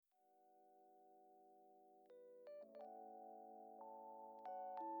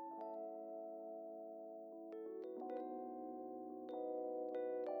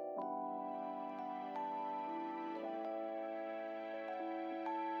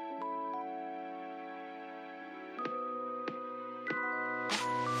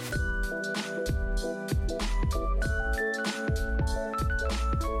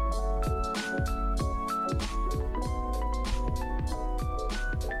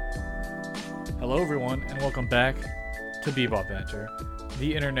Hello, everyone, and welcome back to Bebop Banter,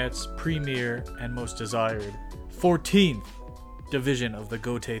 the internet's premier and most desired 14th division of the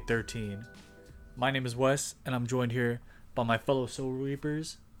Gotei 13. My name is Wes, and I'm joined here by my fellow Soul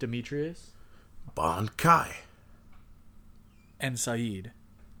Reapers, Demetrius, Bankai, and Saeed.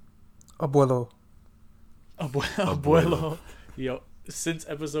 Abuelo. Abuelo. Yo, since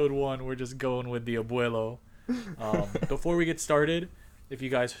episode 1, we're just going with the Abuelo. Before we get started, if you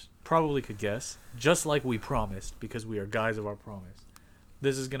guys probably could guess, just like we promised, because we are guys of our promise,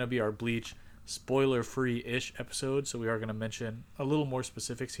 this is going to be our Bleach spoiler-free-ish episode, so we are going to mention a little more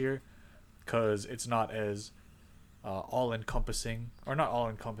specifics here, because it's not as all-encompassing, or not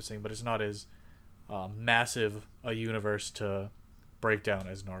all-encompassing, but it's not as massive a universe to break down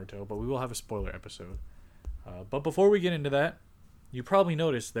as Naruto, but we will have a spoiler episode. But before we get into that, you probably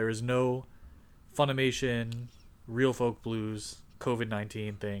noticed there is no Funimation, Real Folk Blues,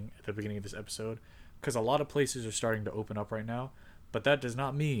 COVID-19 thing at the beginning of this episode, because a lot of places are starting to open up right now, but that does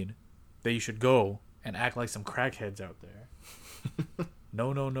not mean that you should go and act like some crackheads out there.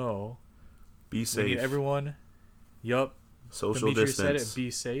 No. be safe. We need everyone. Yup. Social Demetrius distance. said it. Be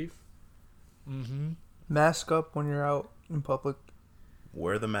safe. Mm-hmm. Mask up when you're out in public.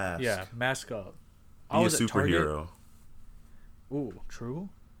 Wear the mask. Yeah, mask up. Be a superhero. Ooh, true.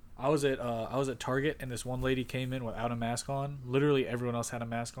 I was at Target, and this one lady came in without a mask on. Literally everyone else had a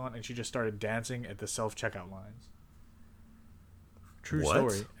mask on, and she just started dancing at the self-checkout lines. True What?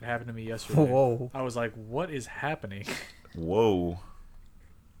 story. It happened to me yesterday. Whoa. I was like, what is happening? Whoa.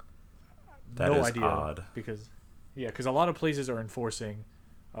 That No is idea. odd. Because a lot of places are enforcing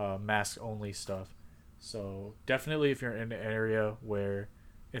mask-only stuff. So definitely if you're in an area where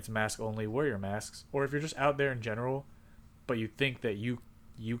it's mask-only, wear your masks. Or if you're just out there in general, but you think that you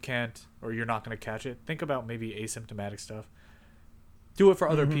can't, or you're not going to catch it, think about maybe asymptomatic stuff. Do it for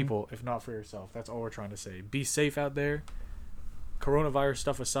other people, if not for yourself. That's all we're trying to say. Be safe out there. Coronavirus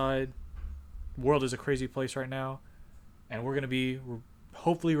stuff aside, world is a crazy place right now, and we're going to be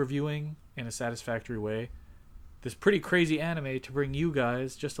hopefully reviewing in a satisfactory way this pretty crazy anime to bring you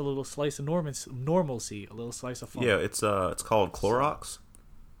guys just a little slice of normalcy, a little slice of fun. Yeah, it's called Clorox.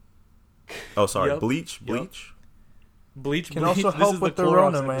 Oh, sorry, Yep. Bleach. Bleach Can also this help is with the the Clorox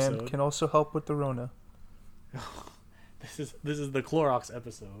Rona, man. episode. Can also help with the Rona. This is the Clorox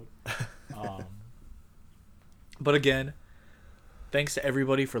episode. But again, thanks to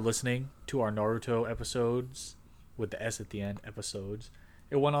everybody for listening to our Naruto episodes with the S at the end, episodes.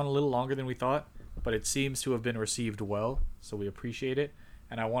 It went on a little longer than we thought, but it seems to have been received well, so we appreciate it.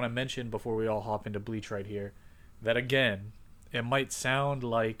 And I want to mention before we all hop into Bleach right here that again, it might sound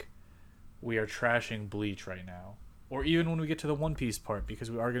like we are trashing Bleach right now, or even when we get to the One Piece part, because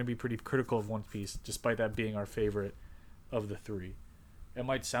we are going to be pretty critical of One Piece, despite that being our favorite of the three. It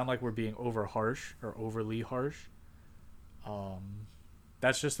might sound like we're being over harsh or overly harsh.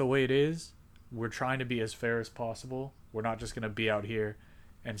 That's just the way it is. We're trying to be as fair as possible. We're not just going to be out here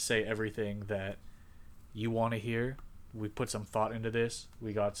and say everything that you want to hear. We put some thought into this.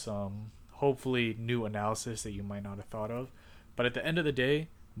 We got some, hopefully, new analysis that you might not have thought of. But at the end of the day,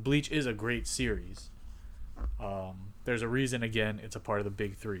 Bleach is a great series. There's a reason, again, it's a part of the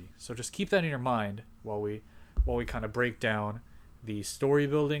big three. So just keep that in your mind while we kind of break down the story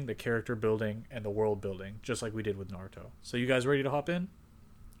building, the character building, and the world building, just like we did with Naruto. So you guys ready to hop in?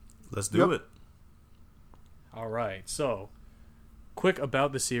 Let's do it. All right. So, quick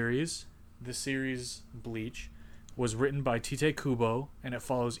about the series. This series, Bleach, was written by Tite Kubo, and it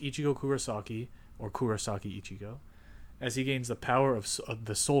follows Ichigo Kurosaki, or Kurosaki Ichigo, as he gains the power of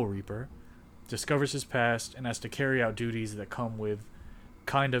the Soul Reaper, discovers his past, and has to carry out duties that come with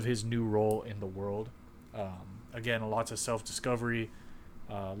kind of his new role in the world. Again, lots of self-discovery,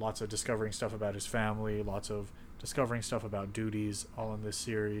 lots of discovering stuff about his family, lots of discovering stuff about duties, all in this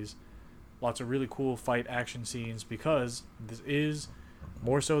series. Lots of really cool fight action scenes, because this is,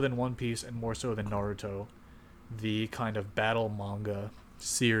 more so than One Piece and more so than Naruto, the kind of battle manga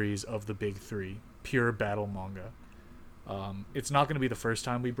series of the big three. Pure battle manga. It's not going to be the first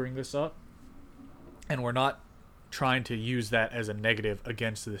time we bring this up, and we're not trying to use that as a negative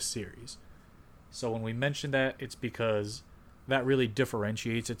against this series. So when we mention that, it's because that really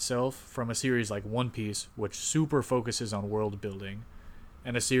differentiates itself from a series like One Piece, which super focuses on world building,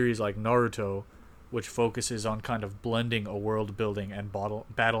 and a series like Naruto, which focuses on kind of blending a world building and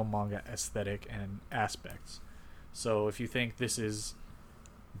battle manga aesthetic and aspects. So if you think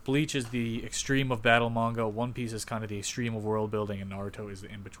Bleach is the extreme of battle manga, One Piece is kind of the extreme of world building, and Naruto is the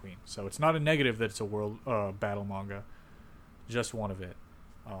in-between. So it's not a negative that it's a world battle manga, just one of it.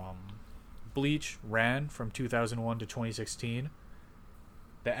 Bleach ran from 2001 to 2016.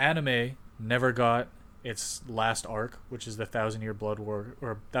 The anime never got its last arc, which is the Thousand Year Blood War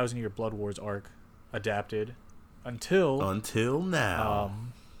or Thousand Year Blood Wars arc, adapted until now.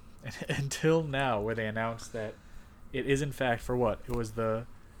 until now, where they announced that it is in fact for what it was the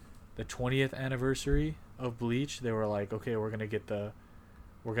 20th anniversary of Bleach. They were like, okay, we're gonna get the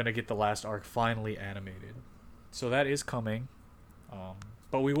last arc finally animated, so that is coming.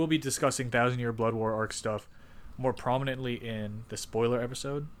 But we will be discussing Thousand Year Blood War arc stuff more prominently in the spoiler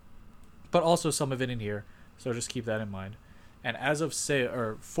episode, but also some of it in here. So just keep that in mind. And as of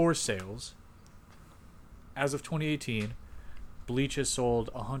for sales, as of 2018, Bleach has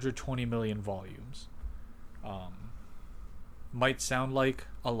sold 120 million volumes. Might sound like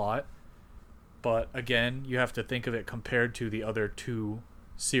a lot, but again, you have to think of it compared to the other two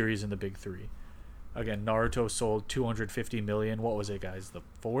series in the big three. Again, Naruto sold 250 million. What was it, guys? The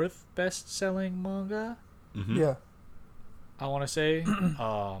fourth best-selling manga? Mm-hmm. Yeah. I want to say.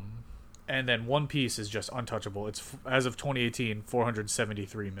 And then One Piece is just untouchable. It's, as of 2018,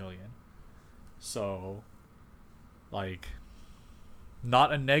 473 million. So, like,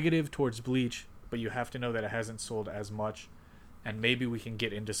 not a negative towards Bleach, but you have to know that it hasn't sold as much, and maybe we can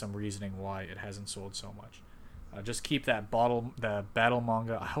get into some reasoning why it hasn't sold so much. Just keep that battle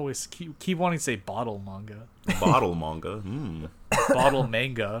manga. I always keep wanting to say bottle manga. Bottle manga. Bottle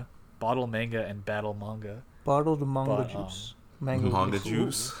manga, and battle manga. Bottled manga But, juice. Manga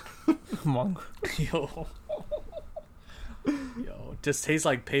juice. Manga. Yo, just tastes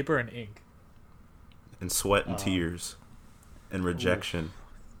like paper and ink. And sweat and tears. And rejection.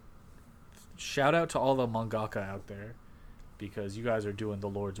 Shout out to all the mangaka out there, because you guys are doing the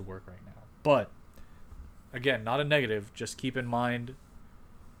Lord's work right now. But again, not a negative. Just keep in mind,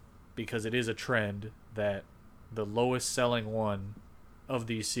 because it is a trend, that the lowest selling one of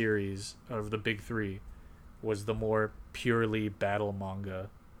these series, of the big three, was the more purely battle manga,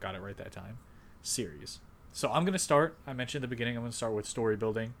 got it right that time, series. So I'm going to start, I mentioned in the beginning, I'm going to start with story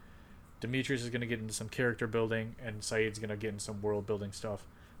building. Demetrius is going to get into some character building, and Saeed's going to get into some world building stuff.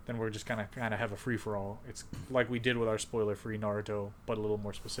 Then we're just kind of have a free-for-all. It's like we did with our spoiler-free Naruto, but a little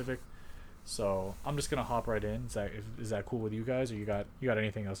more specific. So I'm just going to hop right in. Is that cool with you guys, or you got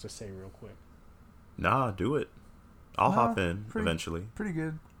anything else to say real quick? Nah, do it. I'll hop in eventually. Pretty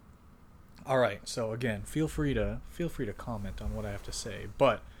good. All right. So again, feel free to comment on what I have to say.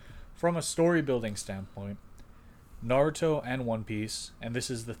 But from a story building standpoint, Naruto and One Piece, and this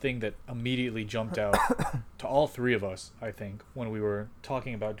is the thing that immediately jumped out to all three of us, I think, when we were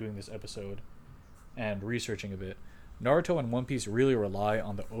talking about doing this episode and researching a bit. Naruto and One Piece really rely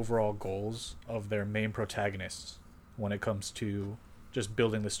on the overall goals of their main protagonists when it comes to just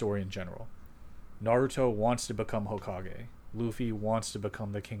building the story in general. Naruto wants to become Hokage. Luffy wants to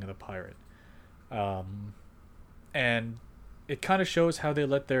become the king of the pirate. And it kind of shows how they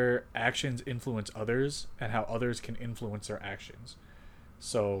let their actions influence others and how others can influence their actions.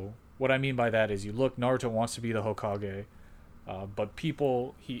 So what I mean by that is, you look, Naruto wants to be the Hokage, but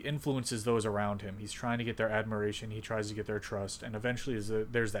he influences those around him. He's trying to get their admiration. He tries to get their trust. And eventually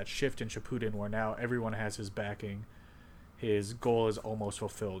there's that shift in Shippuden where now everyone has his backing. His goal is almost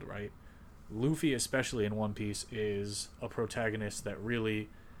fulfilled, right? Luffy, especially in One Piece, is a protagonist that really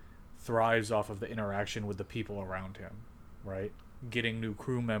thrives off of the interaction with the people around him, right? Getting new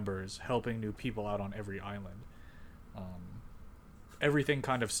crew members, helping new people out on every island. Everything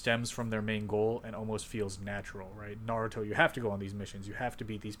kind of stems from their main goal and almost feels natural, right? Naruto, you have to go on these missions. You have to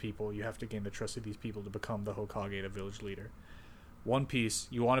beat these people. You have to gain the trust of these people to become the Hokage, the village leader. One Piece,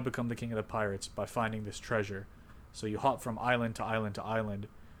 you want to become the king of the pirates by finding this treasure. So you hop from island to island to island,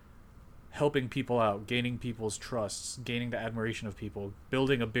 helping people out, gaining people's trusts, gaining the admiration of people,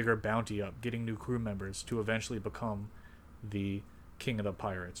 building a bigger bounty up, getting new crew members to eventually become the king of the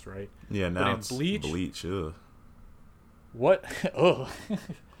pirates, right? Yeah, now it's Bleach. Ugh. What? Oh.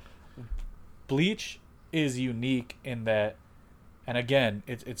 Bleach is unique in that, and again,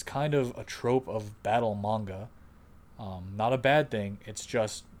 it's kind of a trope of battle manga. Not a bad thing. It's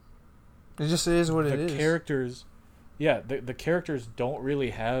just... It just is what it is. The characters... Yeah, the characters don't really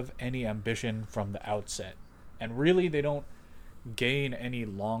have any ambition from the outset. And really, they don't gain any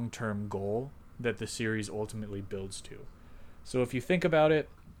long-term goal that the series ultimately builds to. So if you think about it,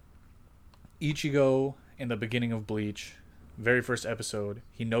 Ichigo, in the beginning of Bleach, very first episode,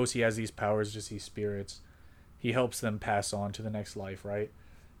 he knows he has these powers to see spirits. He helps them pass on to the next life, right?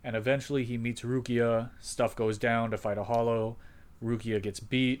 And eventually he meets Rukia, stuff goes down to fight a Hollow, Rukia gets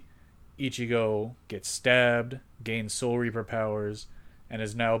beat, Ichigo gets stabbed, gains Soul Reaper powers, and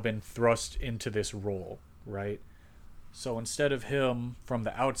has now been thrust into this role, right? So instead of him from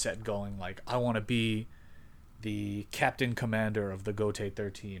the outset going like, I want to be the captain commander of the Gote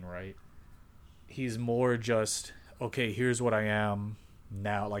 13, right? he's more just, okay, here's what I am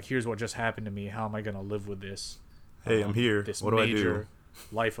now. Like, here's what just happened to me. How am I gonna live with this? Hey, I'm here. This What do I do? major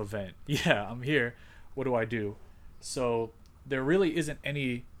life event. Yeah, I'm here. What do I do? So there really isn't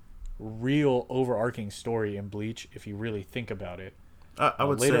any real overarching story in Bleach if you really think about it. I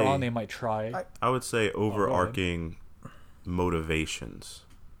would later say on they might try. I would say go ahead. overarching motivations.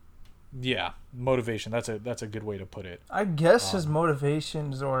 Yeah, motivation. That's a good way to put it. I guess his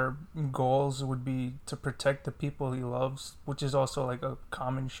motivations or goals would be to protect the people he loves, which is also like a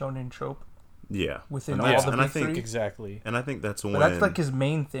common shonen trope Yeah, within and all that's- the and big I think three. Exactly. and I think that's when But that's like his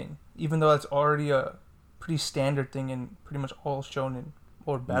main thing, even though that's already a pretty standard thing in pretty much all shonen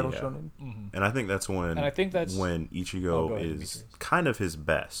or battle Yeah. shonen. Hmm. and I think that's when And I think that's when Oh, Ichigo go ahead, is Demetrius. kind of his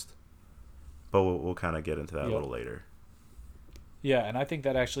best. But we'll kind of get into that a Yep. little later. Yeah, and I think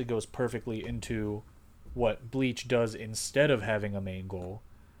that actually goes perfectly into what Bleach does instead of having a main goal,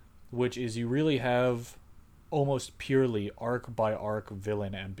 which is you really have almost purely arc by arc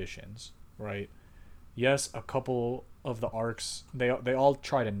villain ambitions, right? Yes, a couple of the arcs they all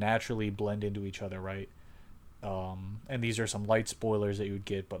try to naturally blend into each other, right? And these are some light spoilers that you would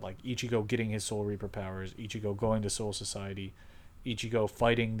get, but like Ichigo getting his Soul Reaper powers, Ichigo going to Soul Society, Ichigo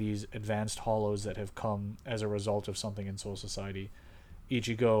fighting these advanced hollows that have come as a result of something in Soul Society,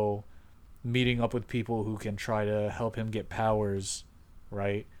 Ichigo meeting up with people who can try to help him get powers,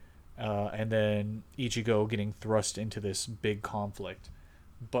 right? And then Ichigo getting thrust into this big conflict.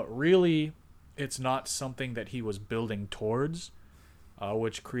 But really, it's not something that he was building towards,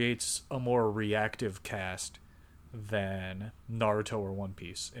 which creates a more reactive cast than Naruto or One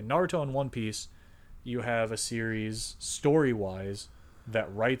Piece. In Naruto and One Piece, you have a series, story-wise,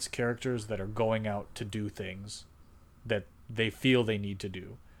 that writes characters that are going out to do things that they feel they need to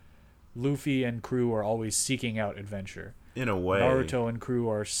do. Luffy and crew are always seeking out adventure. In a way, Naruto and crew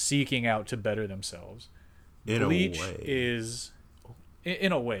are seeking out to better themselves. in Bleach a way, is,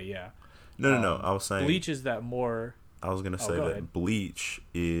 in a way, yeah. no. I was saying Bleach is that more. I was gonna say go that ahead. Bleach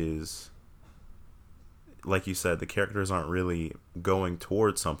is, like you said, the characters aren't really going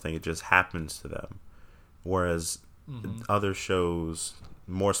towards something; it just happens to them. Whereas other shows,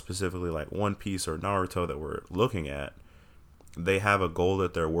 more specifically like One Piece or Naruto that we're looking at, they have a goal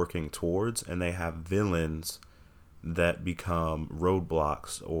that they're working towards, and they have villains that become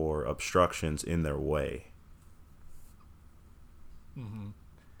roadblocks or obstructions in their way.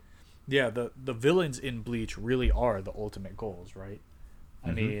 Yeah, the villains in Bleach really are the ultimate goals, right?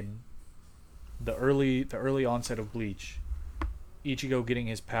 I mean, the early onset of Bleach, Ichigo getting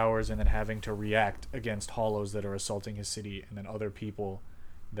his powers and then having to react against hollows that are assaulting his city, and then other people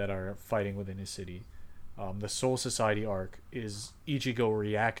that are fighting within his city. The Soul Society arc is Ichigo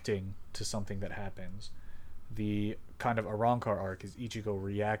reacting to something that happens. The kind of Arrancar arc is Ichigo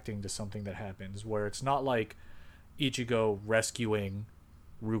reacting to something that happens, where it's not like Ichigo rescuing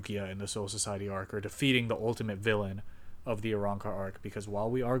Rukia in the Soul Society arc or defeating the ultimate villain of the Arrancar arc, because while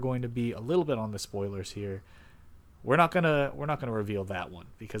we are going to be a little bit on the spoilers here, we're not gonna reveal that one,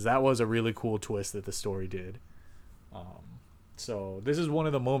 because that was a really cool twist that the story did. So this is one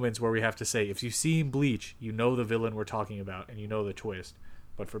of the moments where we have to say, if you've seen Bleach, you know the villain we're talking about and you know the twist.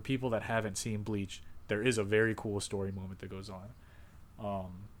 But for people that haven't seen Bleach, there is a very cool story moment that goes on.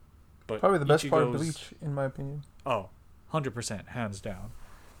 But Probably the best part of Ichigo's- Bleach, in my opinion. Oh, 100%, hands down.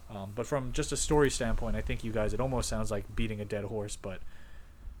 But from just a story standpoint, I think you guys, it almost sounds like beating a dead horse, but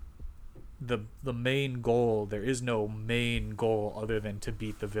the main goal, there is no main goal other than to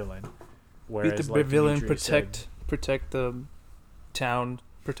beat the villain. Whereas, Beat the like villain, Demetrius protect the town,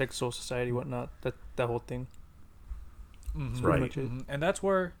 protect Soul Society, whatnot. That whole thing. Mhm, Right. much it. mhm. And that's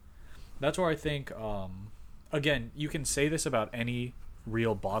where I think, again, you can say this about any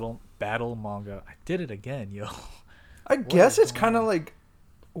real battle manga. I did it again, yo. I guess is it's going kind of on? like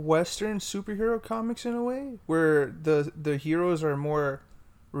Western superhero comics in a way, where the heroes are more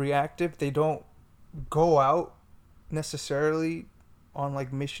reactive. They don't go out necessarily on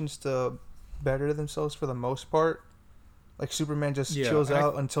like missions to better themselves for the most part. Like Superman just Yeah, chills and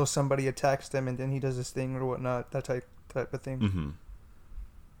out until somebody attacks them, and then he does his thing or whatnot. That type of thing. Mm-hmm.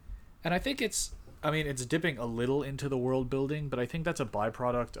 And I think it's dipping a little into the world building, but I think that's a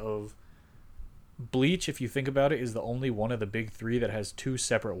byproduct of Bleach. If you think about it, is the only one of the big three that has two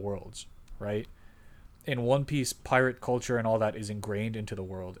separate worlds, right? In One Piece, pirate culture and all that is ingrained into the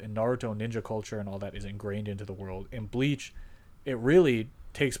world. In Naruto, ninja culture and all that is ingrained into the world. In Bleach, it really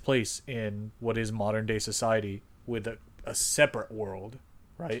takes place in what is modern day society with a separate world,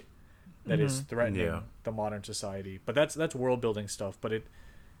 right? That is threatening Yeah. the modern society. But that's world building stuff. But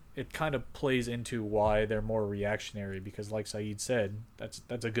it kind of plays into why they're more reactionary, because like Saeed said, that's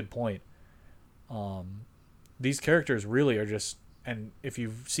a good point. These characters really are just, and if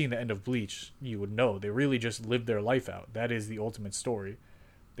you've seen the end of Bleach, you would know they really just live their life out. That is the ultimate story.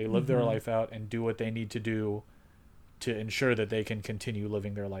 They live their life out and do what they need to do to ensure that they can continue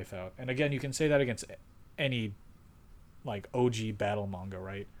living their life out. And again, you can say that against any like OG battle manga,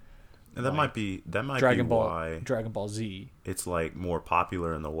 right? And that might be Dragon Ball, why Dragon Ball Z. It's like more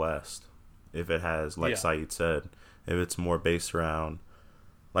popular in the West. If it has, like Saeed said, if it's more based around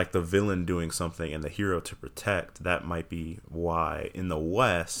like the villain doing something and the hero to protect, that might be why in the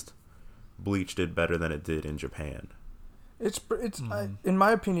West Bleach did better than it did in Japan. It's in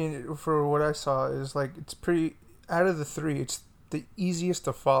my opinion, for what I saw, is like it's pretty, out of the three, it's the easiest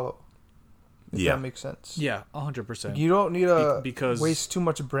to follow. If that makes sense. Yeah, 100%. You don't need to because waste too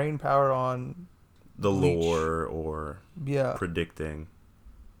much brain power on the Bleach. lore or predicting.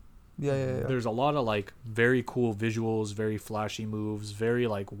 Yeah. There's a lot of like very cool visuals, very flashy moves, very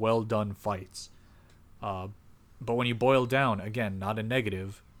like well done fights. But when you boil down, again, not a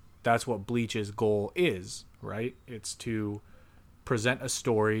negative, that's what Bleach's goal is, right? It's to present a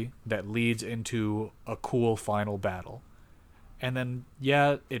story that leads into a cool final battle. And then,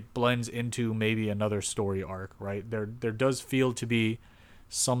 it blends into maybe another story arc, right? There does feel to be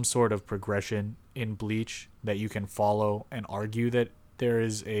some sort of progression in Bleach that you can follow and argue that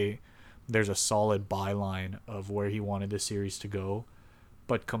there's a solid byline of where he wanted the series to go.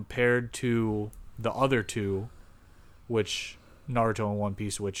 But compared to the other two, which Naruto and One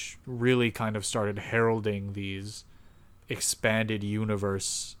Piece, which really kind of started heralding these expanded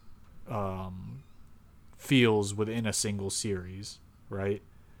universe feels within a single series, right?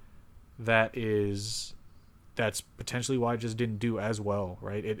 That's potentially why it just didn't do as well,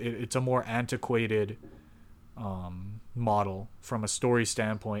 right? It's a more antiquated model from a story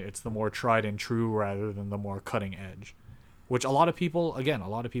standpoint. It's the more tried and true rather than the more cutting edge, which a lot of people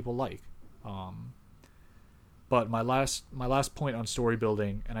like. But my last point on story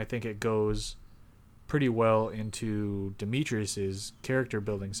building, and I think it goes pretty well into Demetrius's character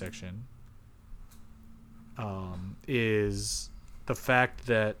building section, is the fact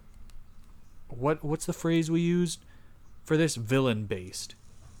that what's the phrase we used for this? Villain based.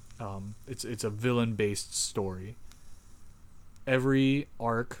 It's a villain based story. Every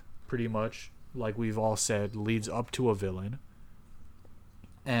arc, pretty much, like we've all said, leads up to a villain,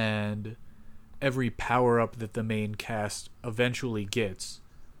 and every power up that the main cast eventually gets,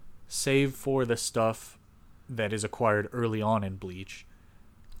 save for the stuff that is acquired early on in Bleach,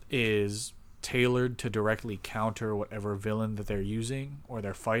 is tailored to directly counter whatever villain that they're using or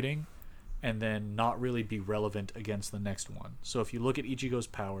they're fighting, and then not really be relevant against the next one. So if you look at Ichigo's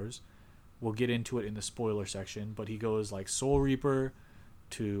powers, we'll get into it in the spoiler section, but he goes like Soul Reaper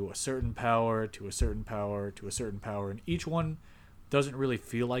to a certain power, to a certain power, to a certain power, and each one doesn't really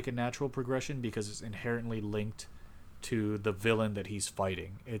feel like a natural progression because it's inherently linked to the villain that he's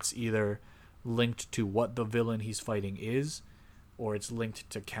fighting. It's either linked to what the villain he's fighting is, or it's linked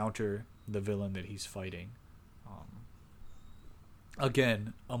to counter the villain that he's fighting.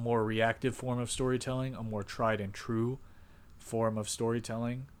 Again, a more reactive form of storytelling, a more tried and true form of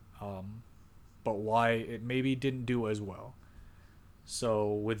storytelling, but why it maybe didn't do as well.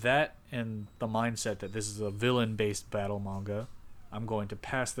 So with that and the mindset that this is a villain-based battle manga, I'm going to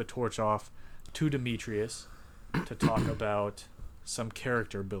pass the torch off to Demetrius to talk about some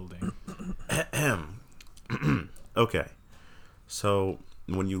character building. Okay. So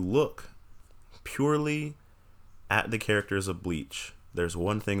when you look purely at the characters of Bleach, there's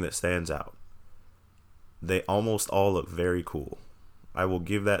one thing that stands out. They almost all look very cool. I will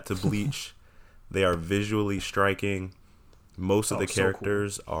give that to Bleach. They are visually striking. Most of the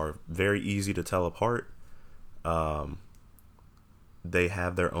characters are very easy to tell apart. They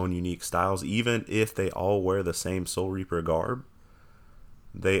have their own unique styles. Even if they all wear the same Soul Reaper garb,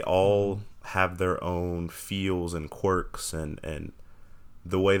 they all have their own feels and quirks, and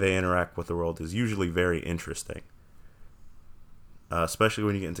the way they interact with the world is usually very interesting. Especially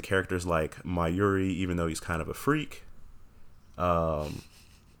when you get into characters like Mayuri, even though he's kind of a freak.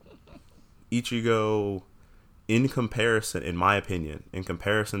 Ichigo, in comparison, in my opinion,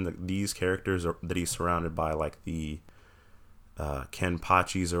 to these characters that he's surrounded by, like the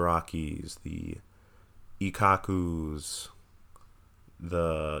Kenpachi Zarakis, the Ikakus,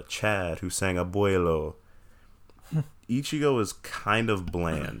 the Chad who sang Abuelo, Ichigo is kind of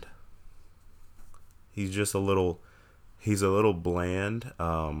bland. He's just a little bland,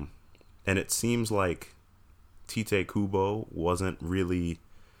 and it seems like Tite Kubo wasn't really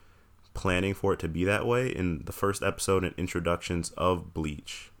planning for it to be that way. In the first episode and introductions of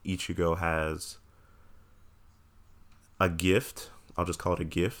Bleach, Ichigo has a gift. I'll just call it a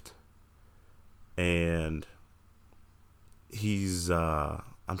gift. and he's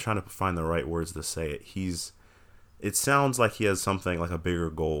I'm trying to find the right words to say it. It sounds like he has something like a bigger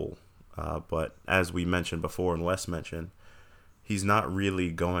goal, but as we mentioned before and Wes mentioned, he's not really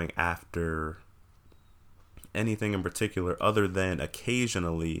going after anything in particular other than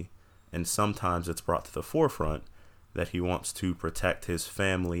occasionally, and sometimes it's brought to the forefront, that he wants to protect his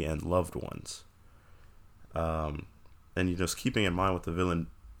family and loved ones. And just keeping in mind with the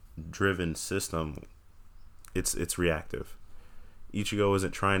villain-driven system, it's reactive. Ichigo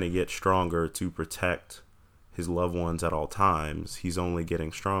isn't trying to get stronger to protect his loved ones at all times. He's only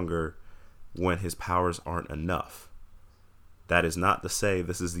getting stronger when his powers aren't enough. That is not to say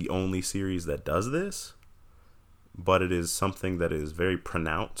this is the only series that does this, but it is something that is very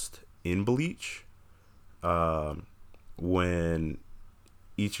pronounced in Bleach. When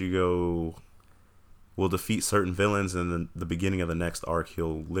Ichigo will defeat certain villains, and then the beginning of the next arc,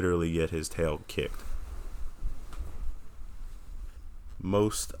 he'll literally get his tail kicked.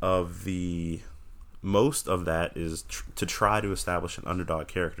 Most of that is to try to establish an underdog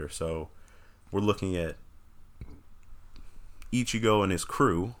character. So we're looking at Ichigo and his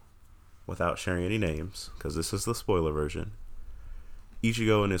crew, without sharing any names, because this is the spoiler version.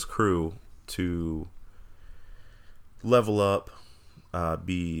 Ichigo and his crew to level up,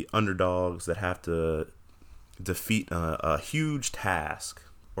 be underdogs that have to defeat a huge task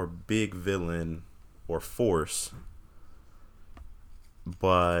or big villain or force,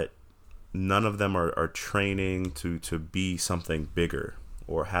 but none of them are training to be something bigger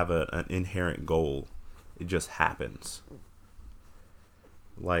or have an inherent goal. It just happens.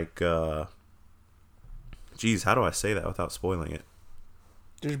 Like, geez, how do I say that without spoiling it?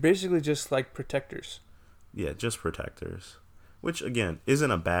 There's basically just like protectors. Yeah, just protectors. Which, again, isn't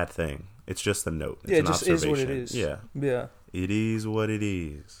a bad thing. It's just a note. It's it just is what it is. Yeah. Yeah. It is what it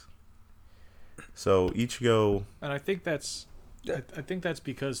is. So, Ichigo... And I think that's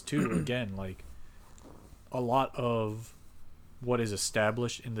because, too, again, like, a lot of what is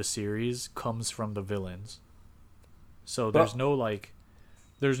established in the series comes from the villains. So there's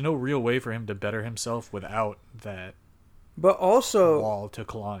no real way for him to better himself without that But also wall to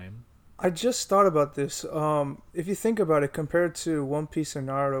climb. I just thought about this. If you think about it, compared to One Piece and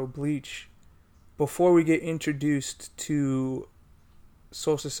Naruto, Bleach, before we get introduced to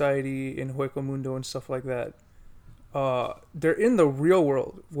Soul Society and Hueco Mundo and stuff like that, they're in the real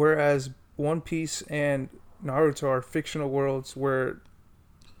world, whereas One Piece and Naruto are fictional worlds where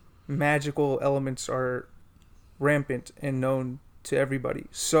magical elements are rampant and known to everybody.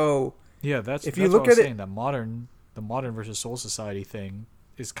 So yeah, that's if you you look look at at saying, the modern versus Soul Society thing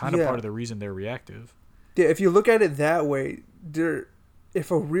is kind of part of the reason they're reactive. Yeah, if you look at it that way,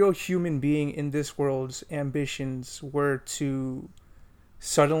 if a real human being in this world's ambitions were to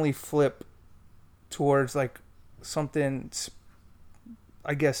suddenly flip towards like something,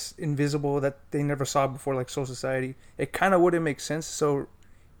 I guess, invisible that they never saw before, like Soul Society, it kind of wouldn't make sense. So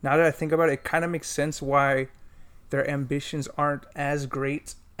now that I think about it, it kind of makes sense why their ambitions aren't as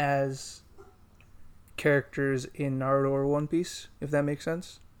great as characters in Naruto or One Piece, if that makes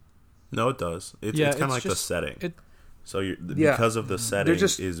sense. No, it does. It's kind of like the setting. Because of the setting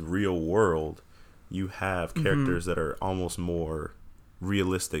is real world, you have characters that are almost more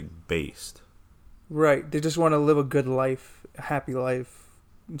realistic based. Right. They just want to live a good life, a happy life,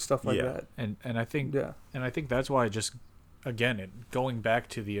 and stuff like that. And I think that's why, just again, going back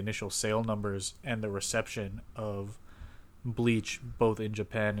to the initial sale numbers and the reception of Bleach both in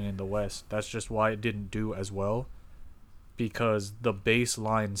Japan and in the West, that's just why it didn't do as well, because the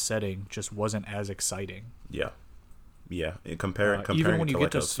baseline setting just wasn't as exciting. Yeah. Comparing even when to you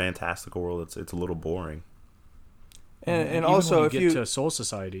like get a fantastical world, it's a little boring. And even also, when you get to Soul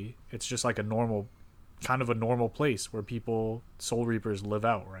Society, it's just like a normal place where Soul Reapers live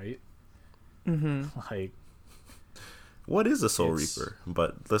out, right? Mm-hmm. Like, what is a Soul Reaper?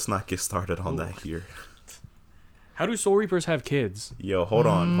 But let's not get started on that here. How do Soul Reapers have kids? Yo, hold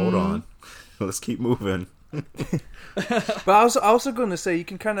on. Let's keep moving. But I was also going to say, you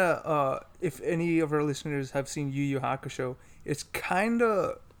can kind of, if any of our listeners have seen Yu Yu Hakusho, it's kind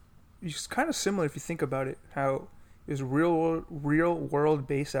of similar if you think about it. How it was real world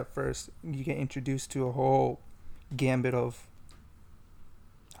based at first. You get introduced to a whole gambit of,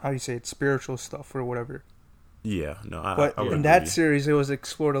 how do you say it, spiritual stuff or whatever. Yeah, no, but I would in agree. that series, it was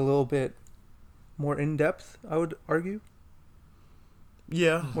explored a little bit more in depth, I would argue.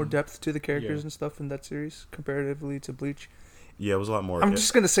 Yeah. More depth to the characters and stuff in that series comparatively to Bleach. Yeah, it was a lot more. I'm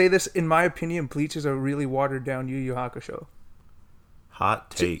just going to say this. In my opinion, Bleach is a really watered down Yu Yu Hakusho. Hot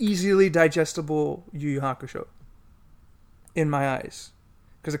take. It's easily digestible Yu Yu Hakusho. In my eyes.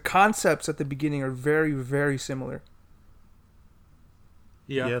 because the concepts at the beginning are very, very similar.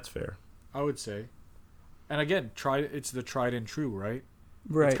 Yeah, Yeah, it's fair. I would say. And again, it's the tried and true, right?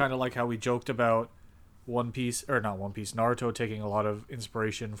 Right. It's kind of like how we joked about Naruto taking a lot of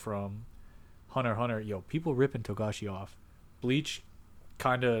inspiration from Hunter x Hunter. Yo, people ripping Togashi off. Bleach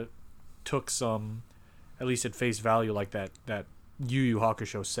kind of took some, at least at face value, like that Yu Yu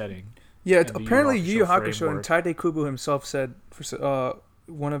Hakusho setting. Yeah, and the apparently Yu Yu Hakusho and framework. Tade Kubo himself said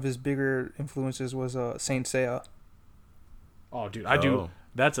one of his bigger influences was Saint Seiya. Oh, dude, I do.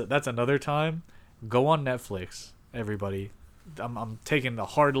 That's another time. Go on Netflix, everybody. I'm taking the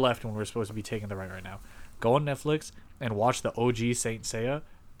hard left when we're supposed to be taking the right now. Go on Netflix and watch the OG Saint Seiya.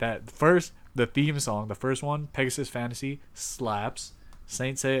 The theme song, the first one, Pegasus Fantasy, slaps.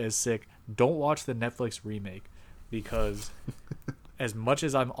 Saint Seiya is sick. Don't watch the Netflix remake, because as much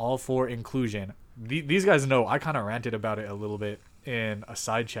as I'm all for inclusion, these guys know I kind of ranted about it a little bit in a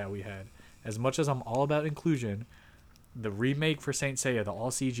side chat we had. As much as I'm all about inclusion, the remake for Saint Seiya, the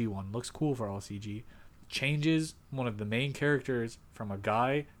all CG one, looks cool for all CG. Changes one of the main characters from a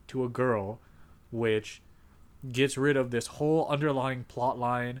guy to a girl, which gets rid of this whole underlying plot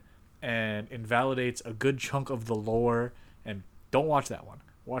line and invalidates a good chunk of the lore. And don't watch that one.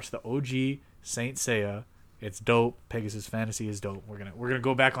 Watch the OG Saint Seiya. It's dope. Pegasus Fantasy is dope. We're gonna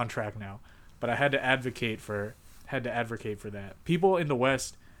go back on track now. But I had to advocate for that. People in the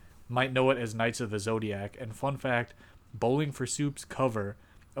West might know it as Knights of the Zodiac. And fun fact, Bowling for Soup's cover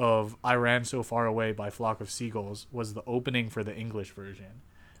of I Ran So Far Away by Flock of Seagulls was the opening for the English version.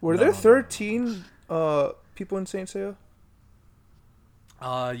 Were there 13 people in Saint Seiya?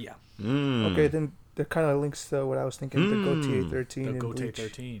 Yeah. Okay, then that kind of links to what I was thinking. The Gautier 13 The and Gautier Bleach.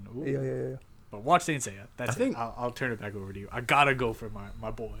 13. Ooh. Yeah. But watch Saint Seiya. That's I think- it. I'll turn it back over to you. I gotta go for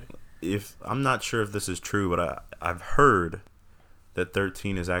my boy. If I'm not sure if this is true, but I've heard that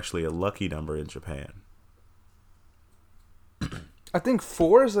 13 is actually a lucky number in Japan. I think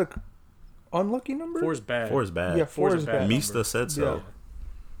 4 is a unlucky number. 4 is bad. 4 is bad. Yeah, 4 4's is a bad bad. number. Mista said so. Yeah.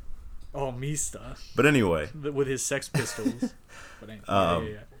 Oh, Mista. But anyway, With his Sex Pistols. But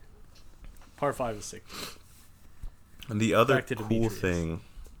anyway, yeah. Part 5 is sick. the other Back to cool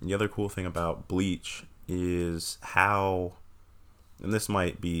Demetrius. thing about Bleach is how, and this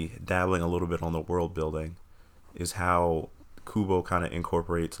might be dabbling a little bit on the world building, is how Kubo kind of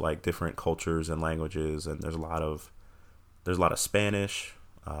incorporates like different cultures and languages, and there's a lot of Spanish,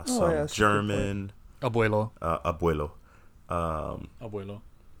 yeah, some that's a good German, Abuelo. abuelo. Abuelo.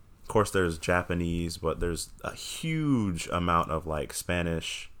 Of course, there's Japanese, but there's a huge amount of like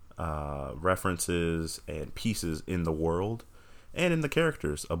Spanish references and pieces in the world and in the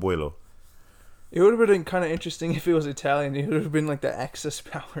characters. Abuelo. It would have been kind of interesting if it was Italian. It would have been like the Axis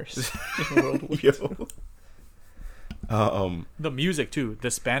powers in World War II. Yo. The music, too.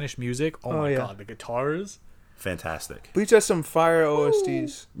 The Spanish music. Oh, my yeah. God. The guitars. Fantastic. Bleach has some fire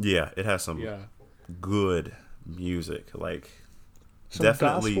OSTs. Yeah, it has some Yeah. good music. Like, Some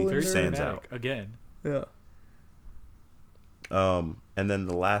definitely gospel in Very there. stands cinematic. out. Again. Yeah. And then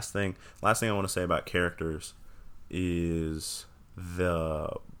the last thing I want to say about characters is the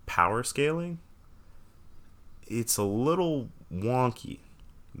power scaling. It's a little wonky.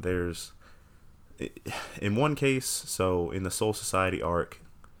 There's, in one case, so in the Soul Society arc,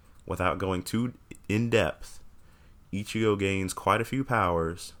 without going too in depth, Ichigo gains quite a few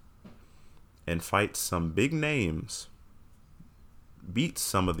powers and fights some big names, beats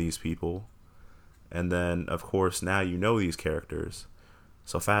some of these people, and then, of course, now you know these characters.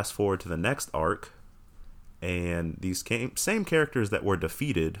 So fast forward to the next arc, and these same characters that were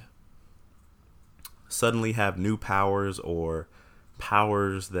defeated suddenly have new powers, or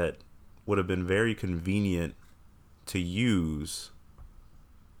powers that would have been very convenient to use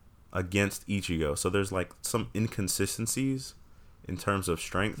against Ichigo. So there's like some inconsistencies in terms of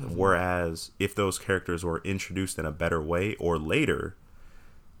strength, whereas if those characters were introduced in a better way or later,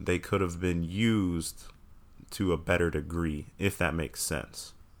 they could have been used to a better degree, if that makes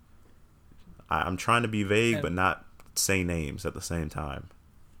sense. I'm trying to be vague, but not say names at the same time.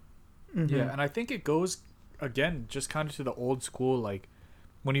 Mm-hmm. Yeah, and I think it goes, again, just kind of to the old school, like,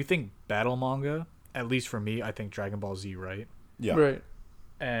 when you think battle manga, at least for me, I think Dragon Ball Z, right? Yeah. Right.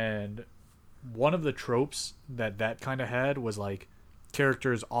 And one of the tropes that kind of had was, like,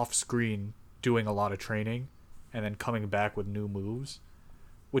 characters off-screen doing a lot of training and then coming back with new moves,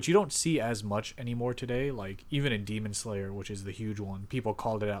 which you don't see as much anymore today. Like, even in Demon Slayer, which is the huge one, people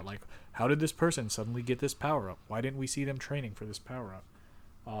called it out, like, how did this person suddenly get this power-up? Why didn't we see them training for this power-up?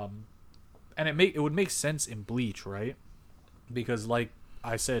 And it would make sense in Bleach, right? Because like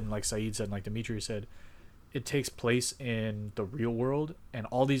I said, and like Saeed said, and like Demetrius said, it takes place in the real world, and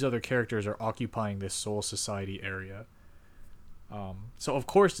all these other characters are occupying this Soul Society area. So of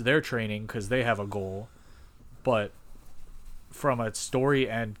course they're training because they have a goal, but from a story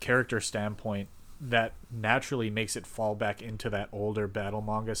and character standpoint, that naturally makes it fall back into that older battle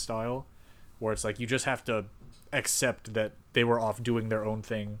manga style, where it's like you just have to accept that they were off doing their own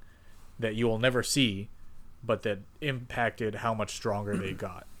thing that you will never see, but that impacted how much stronger they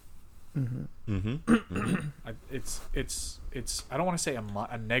got. It's I don't want to say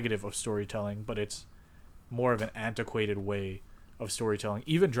a negative of storytelling, but it's more of an antiquated way of storytelling.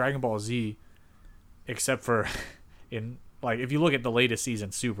 Even Dragon Ball Z, except for in like if you look at the latest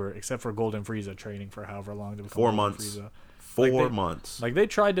season, Super, except for Golden Frieza training for however long to become 4 Golden months. Frieza. 4 months. Like they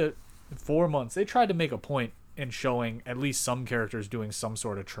tried to 4 months. They tried to make a point in showing at least some characters doing some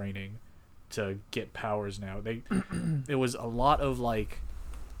sort of training to get powers now. It was a lot of like,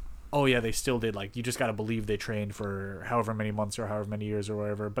 oh yeah, they still did, like, you just gotta believe they trained for however many months or however many years or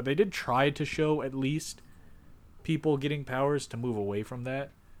whatever, but they did try to show at least people getting powers to move away from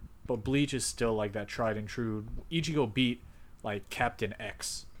that. But Bleach is still like that tried and true. Ichigo beat like Captain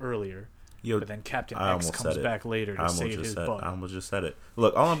X earlier, but then Captain X comes back later to save his butt. I almost just said it.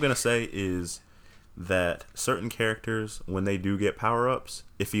 Look, all I'm gonna say is that certain characters, when they do get power-ups,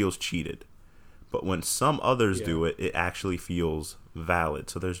 it feels cheated. But when some others do it, it actually feels valid.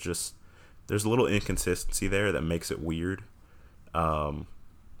 So there's a little inconsistency there that makes it weird.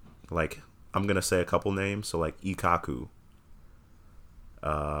 Like, I'm going to say a couple names. So, like, Ikkaku,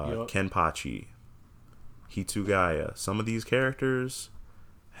 Kenpachi, Hitsugaya. Some of these characters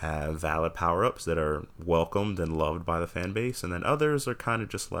have valid power-ups that are welcomed and loved by the fan base. And then others are kind of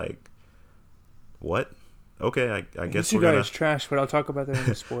just like, what? Okay, I guess we're gonna... is trash, but I'll talk about that in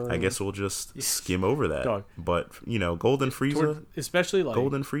the spoiler. I guess we'll just skim over that. Dog. But, you know, Golden Frieza... especially like...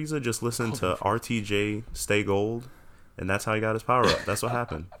 Golden Frieza just listened to RTJ Stay Gold, and that's how he got his power-up. That's what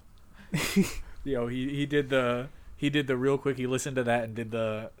happened. Yo, he did the real quick, he listened to that and did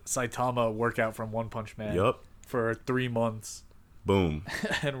the Saitama workout from One Punch Man. Yup. For 3 months. Boom.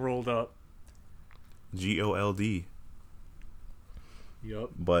 And rolled up. GOLD.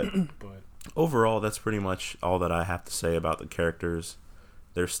 Yup. But overall, that's pretty much all that I have to say about the characters.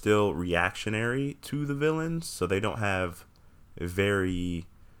 They're still reactionary to the villains, so they don't have very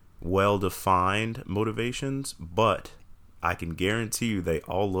well-defined motivations, but I can guarantee you they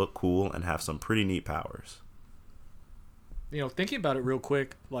all look cool and have some pretty neat powers. You know, thinking about it real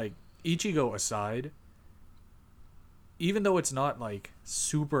quick, like, Ichigo aside, even though it's not, like,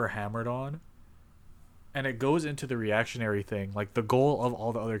 super hammered on, and it goes into the reactionary thing, like, the goal of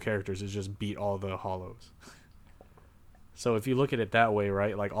all the other characters is just beat all the Hollows. So if you look at it that way,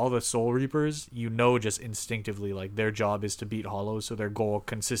 right, like, all the Soul Reapers, you know just instinctively, like, their job is to beat Hollows, so their goal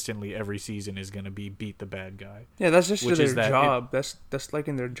consistently every season is going to be beat the bad guy. Yeah, that's just their job. That's like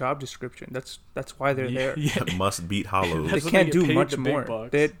in their job description. That's why they're there. Yeah. Must beat Hollows. They can't do much more.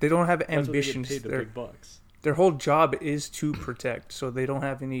 They don't have ambitions. That's what they get paid the big bucks. Their whole job is to protect, so they don't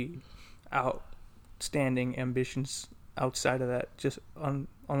have any outstanding ambitions outside of that, just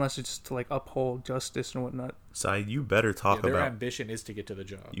unless it's to like uphold justice and whatnot. Saeed, you better talk about... Their ambition is to get to the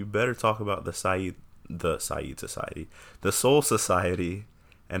job. You better talk about the Saeed Society, the Soul Society,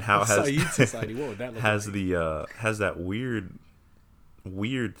 and how Saeed Society. What would that look like? Has that weird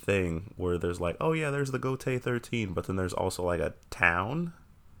thing where there's like, oh yeah, there's the Gotei 13, but then there's also like a town.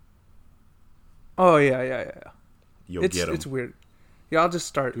 Oh yeah. You'll get 'em. It's weird. Yeah, I'll just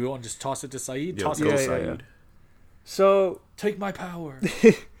start. Do we want to just toss it to Saeed? Yeah, toss it go to Saeed. Saeed. So Take my power.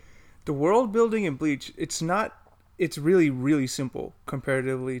 the world building in Bleach, it's really, really simple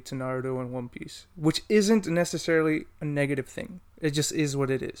comparatively to Naruto and One Piece, which isn't necessarily a negative thing. It just is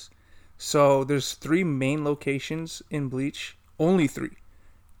what it is. So there's 3 main locations in Bleach, only 3.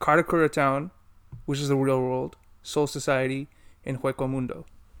 Karakura Town, which is the real world, Soul Society, and Hueco Mundo.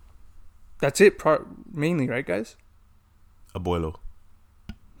 That's it, mainly, right, guys? Abuelo.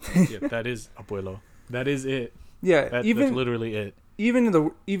 Yeah, that is Abuelo. That is it. Yeah, that's literally it. Even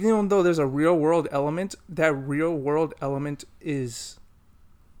though there's a real world element, that real world element is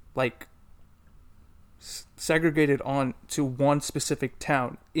like segregated on to one specific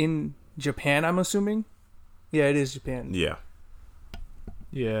town in Japan, I'm assuming. Yeah, it is Japan.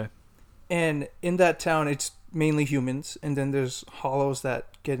 Yeah. And in that town, it's mainly humans, and then there's hollows that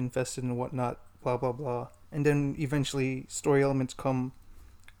get infested and whatnot, blah blah blah. And then eventually story elements come,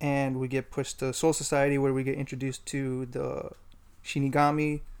 and we get pushed to Soul Society, where we get introduced to the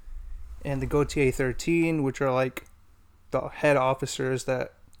Shinigami and the Gotei 13, which are like the head officers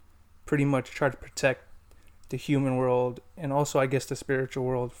that pretty much try to protect the human world and also, I guess, the spiritual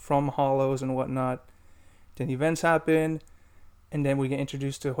world from hollows and whatnot. Then events happen, and then we get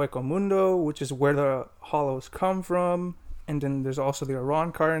introduced to Hueco Mundo, which is where the hollows come from. And then there's also the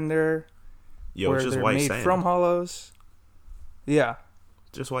Arrancar in there, Yo, where it's just they're white made sand. from hollows. Yeah.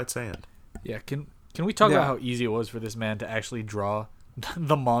 Just white sand. Yeah, can we talk Yeah. about how easy it was for this man to actually draw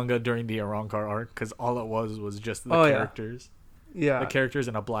the manga during the Arrancar arc? Because all it was just the Oh, yeah. characters. Yeah. The characters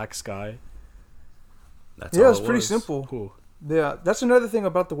in a black sky. That's Yeah, all it's it pretty was. simple. Cool. Yeah, that's another thing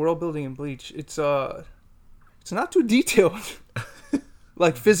about the world building in Bleach. It's not too detailed,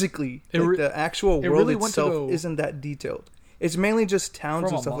 like physically. It Like re- the actual it world really went to itself go- isn't that detailed. It's mainly just towns From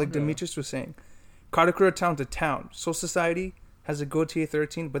and a stuff, like manga. Demetrius was saying. Karakura town to town. Soul Society has a Gautier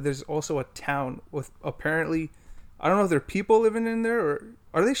 13, but there's also a town with apparently, I don't know if they're people living in there or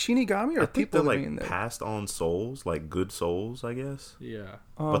are they Shinigami or I think people they're living in like there? passed on souls, like good souls, I guess. Yeah.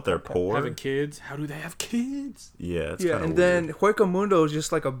 Oh, But they're okay. poor. Having kids. How do they have kids? Yeah, it's Yeah, kind of and then Hueco Mundo is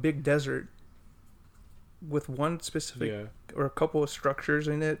just like a big desert with one specific Yeah. or a couple of structures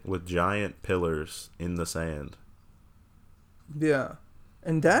in it. with giant pillars in the sand. Yeah.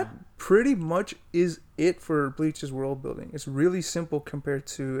 And that pretty much is it for Bleach's world building. It's really simple compared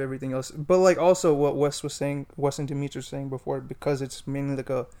to everything else. But like also what Wes was saying, Wes and Demetrius were saying before, because it's mainly like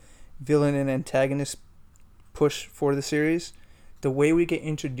a villain and antagonist push for the series, the way we get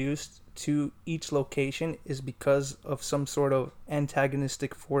introduced to each location is because of some sort of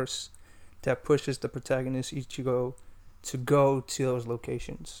antagonistic force that pushes the protagonist Ichigo to go to those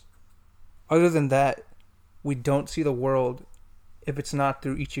locations. Other than that, we don't see the world if it's not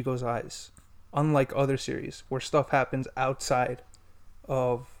through Ichigo's eyes. Unlike other series where stuff happens outside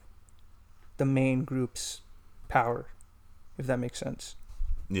of the main group's power, if that makes sense.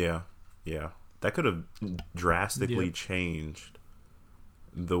 Yeah, yeah. That could have drastically Yeah. changed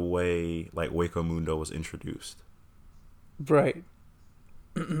the way like Hueco Mundo was introduced. Right.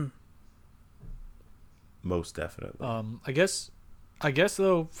 Most definitely. I guess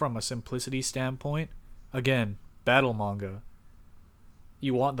though, from a simplicity standpoint, again, battle manga,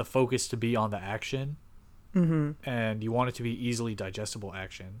 you want the focus to be on the action, and you want it to be easily digestible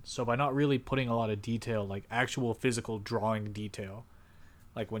action. So by not really putting a lot of detail, like actual physical drawing detail,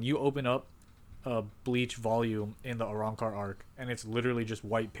 like when you open up a Bleach volume in the Arrancar arc, and it's literally just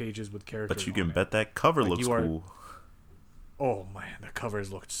white pages with characters. but you on can it. bet that cover Like, looks you are- cool. Oh man, the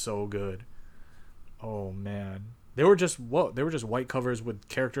covers looked so good. Oh man, they were just white covers with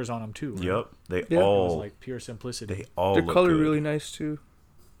characters on them too. Right? Yep. They Yeah. It was all like pure simplicity. they all Their look color good. really nice too.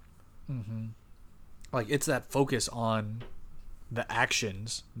 Like it's that focus on the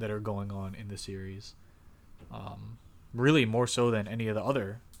actions that are going on in the series, really more so than any of the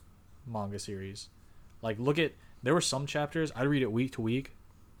other manga series. Like there were some chapters I'd read it week to week,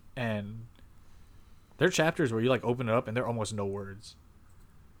 and there are chapters where you like open it up and there are almost no words.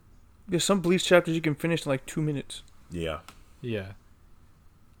 There's some Bleach chapters you can finish in like 2 minutes. Yeah. Yeah,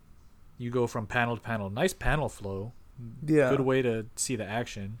 you go from panel to panel. Nice panel flow. Yeah. Good way to see the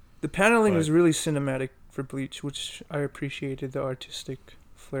action. The paneling But- was really cinematic for Bleach, which I appreciated the artistic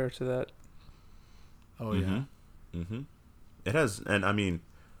flair to that. Oh yeah. Mm-hmm. It has, and I mean,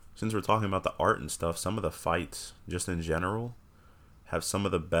 since we're talking about the art and stuff, some of the fights, just in general, have some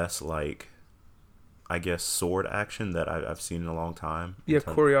of the best, like, I guess, sword action that I've seen in a long time. Yeah, In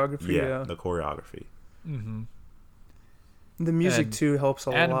term- choreography, Yeah, yeah. the choreography. Mm-hmm. The music And too helps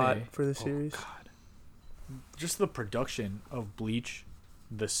a anime. lot for the Oh, series. God. Just the production of Bleach,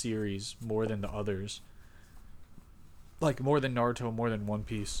 the series, more than the others. Like, more than Naruto, more than One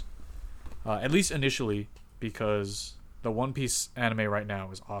Piece. At least initially, because the One Piece anime right now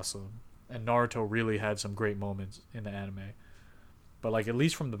is awesome. And Naruto really had some great moments in the anime. But, like, at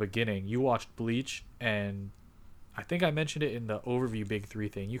least from the beginning, you watched Bleach, and I think I mentioned it in the overview Big 3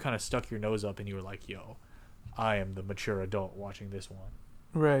 thing. You kind of stuck your nose up and you were like, yo, I am the mature adult watching this one.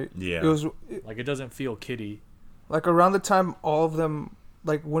 Right. Yeah. It was Like, it doesn't feel kiddie. like around the time all of them,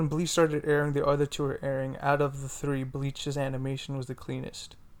 like when Bleach started airing, the other two were airing. Out of the three, Bleach's animation was the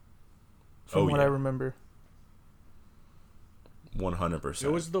cleanest. From Oh, what yeah. I remember. 100%.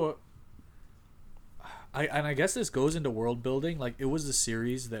 It was the I guess this goes into world building. Like, it was the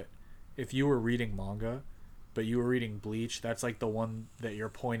series that if you were reading manga but you were reading Bleach, that's like the one that you're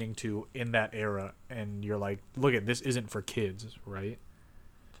pointing to in that era, and you're like, look at this, isn't for kids, right?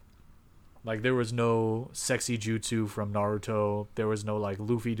 Like, there was no sexy jutsu from Naruto. There was no like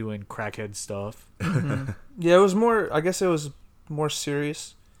Luffy doing crackhead stuff. Yeah, it was more. I guess it was more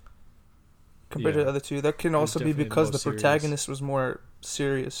serious compared to Yeah. the other two. That can It was also be definitely because more the serious. protagonist was more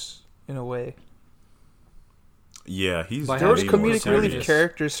serious in a way. Yeah, he's By There was having more comedic relief serious-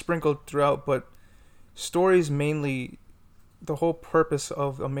 characters sprinkled throughout, but stories mainly the whole purpose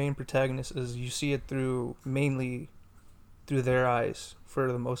of a main protagonist is you see it mainly through their eyes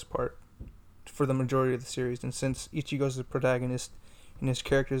for the most part, for the majority of the series. And since Ichigo's the protagonist and his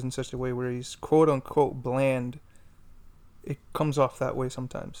character is in such a way where he's quote unquote bland, it comes off that way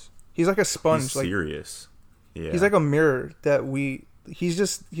sometimes. He's like a sponge. He's like serious. Yeah. He's like a mirror that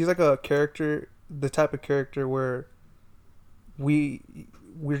he's like a character, the type of character where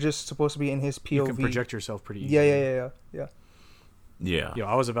we're just supposed to be in his POV. You can project yourself pretty easily. Yeah. Yeah. Yo,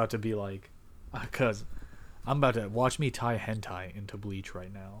 I was about to be like, because I'm about to watch me tie hentai into Bleach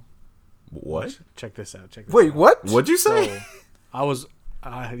right now. What? Check this out. Wait, what? What'd you say? So, I was,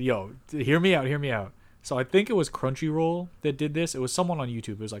 hear me out. So I think it was Crunchyroll that did this. It was someone on YouTube.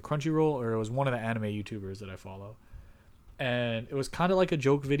 It was like Crunchyroll, or it was one of the anime YouTubers that I follow. And it was kind of like a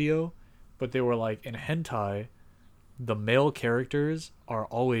joke video, but they were like, in hentai, the male characters are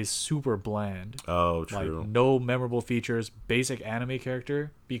always super bland. Oh, true. Like, no memorable features, basic anime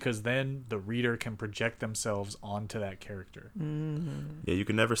character, because then the reader can project themselves onto that character. Mm-hmm. Yeah, you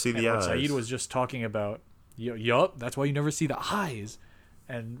can never see And the what eyes. Saeed was just talking about, yup, that's why you never see the eyes.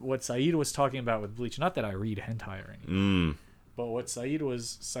 And what Saeed was talking about with Bleach, not that I read hentai or anything, but what Saeed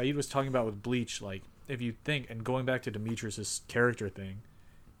was talking about with Bleach, like, if you think, and going back to Demetrius's character thing,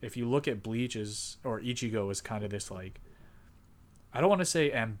 if you look at Bleach or Ichigo as kind of this, like, I don't want to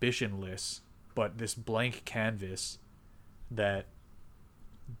say ambitionless, but this blank canvas that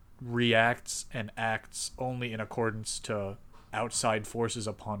reacts and acts only in accordance to outside forces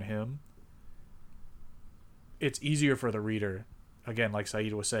upon him, it's easier for the reader, again, like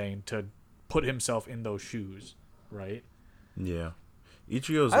Saeed was saying, to put himself in those shoes, right? Yeah.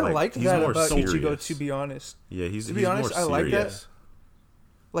 Ichigo's I like like he's that more about serious. Ichigo, to be honest. Yeah, he's To be honest, more I like serious. that.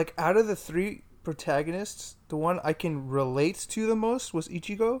 Like, out of the three protagonists, the one I can relate to the most was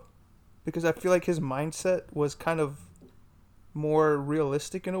Ichigo, because I feel like his mindset was kind of more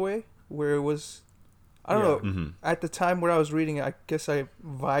realistic in a way, where it was, I don't know, Mm-hmm. at the time where I was reading it, I guess I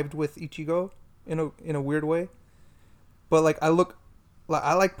vibed with Ichigo in a weird way. But like, I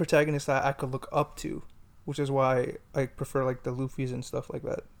like protagonists that I could look up to, which is why I prefer like the Luffy's and stuff like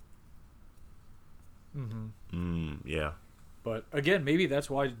that. Yeah. But again, maybe that's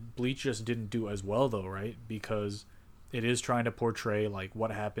why Bleach just didn't do as well, though, right? Because it is trying to portray like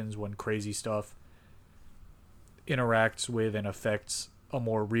what happens when crazy stuff interacts with and affects a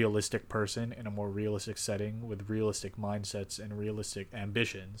more realistic person in a more realistic setting with realistic mindsets and realistic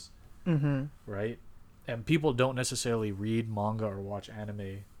ambitions, right? And people don't necessarily read manga or watch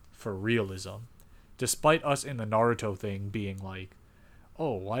anime for realism, despite us in the Naruto thing being like,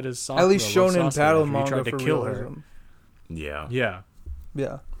 oh, why does Sakura At least love shonen Sasuke battle after he manga tried to for kill realism. her? Yeah. Yeah.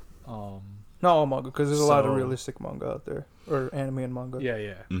 Yeah. Not all manga, because there's a lot of So- realistic manga out there, or anime and manga. Yeah.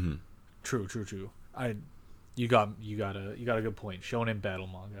 Mm-hmm. True. You got a good point. Shonen battle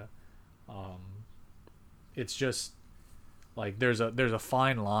manga. It's just like there's a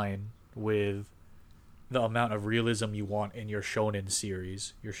fine line with the amount of realism you want in your shonen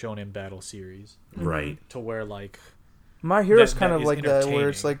series, your shonen battle series, Right. to where like My Hero's that kind of is like that, where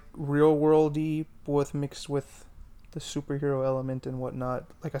it's entertaining. like real worldy with mixed with the superhero element and whatnot.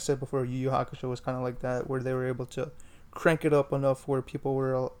 Like I said before, Yu Yu Hakusho was kind of like that, where they were able to crank it up enough where people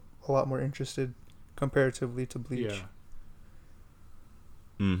were a lot more interested comparatively to Bleach. yeah.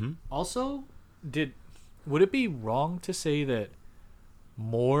 Mm-hmm. Also, would it be wrong to say that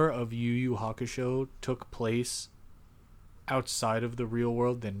more of Yu Yu Hakusho took place outside of the real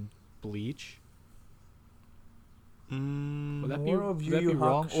world than Bleach? Would that be, More of would Yu that Yu be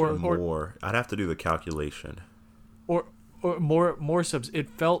wrong? Hakusho. More. I'd have to do the calculation. Or more it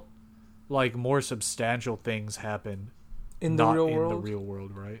felt like more substantial things happened In the not real in world, the real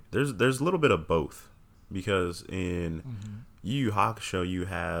world, right? There's a little bit of both, because in Mm-hmm. Yu Yu Hakusho you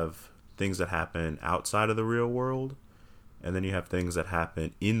have things that happen outside of the real world, and then you have things that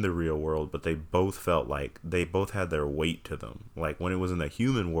happen in the real world, but they both felt like they both had their weight to them. Like when it was in the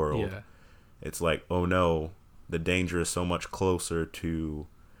human world, Yeah. it's like, oh no, the danger is so much closer to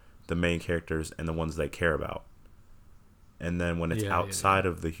the main characters and the ones they care about. And then when it's Yeah, outside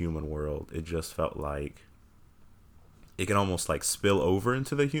of the human world, it just felt like it can almost like spill over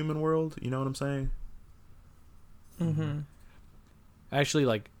into the human world. You know what I'm saying? Mm-hmm. Actually,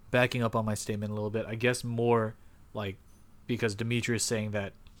 like backing up on my statement a little bit, I guess more like because Demetrius saying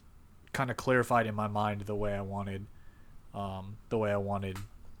that kind of clarified in my mind the way I wanted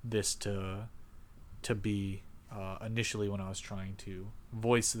this to be initially when I was trying to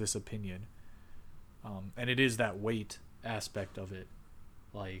voice this opinion. And it is that weight aspect of it.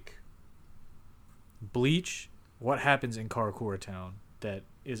 Like Bleach, what happens in Karakura Town that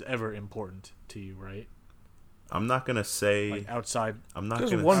is ever important to you, right? I'm not gonna say. Like outside, I'm not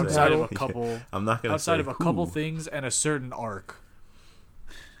Just gonna one say. outside of battle. a couple, I'm not gonna outside say of a couple who. things and a certain arc,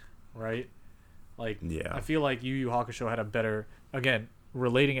 right? Like, Yeah. I feel like Yu Yu Hakusho had a better, again,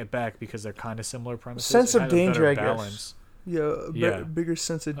 relating it back because they're kind of similar premises. Sense it of had a danger, better I guess. balance. Yeah, a Yeah. bigger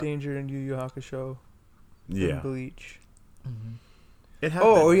sense of danger in Yu Yu Hakusho than Yeah. Bleach. It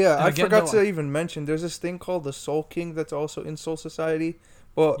happened. Oh yeah, And I again, forgot though, to even mention. There's this thing called the Soul King that's also in Soul Society.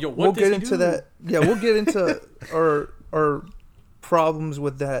 But Yo, what we'll does get he into do? that. Yeah, we'll get into our problems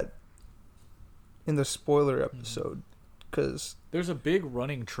with that in the spoiler episode. Because There's a big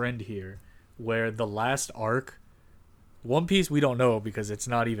running trend here where the last arc, One Piece we don't know because it's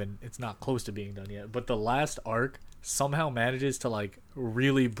not close to being done yet, but the last arc somehow manages to like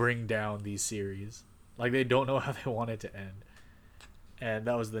really bring down these series. Like they don't know how they want it to end. And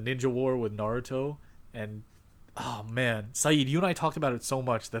that was the Ninja War with Naruto, and oh man, Saeed, you and I talked about it so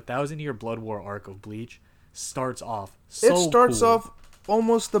much. The 1,000-Year Blood War arc of Bleach starts off so it starts cool. off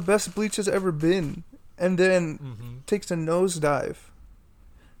almost the best Bleach has ever been, and then takes a nosedive.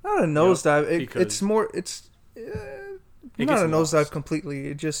 Not a nosedive. because It's more. It's it not gets a nosedive lost. completely.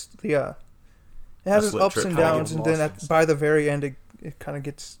 It just It has A its slip ups trip and kinda downs, gets and then lost in by the very end, it kind of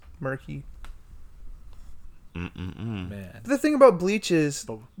gets murky. Man. The thing about Bleach is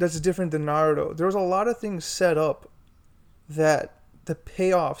But- that's different than Naruto. There was a lot of things set up that the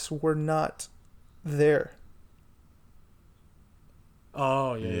payoffs were not there.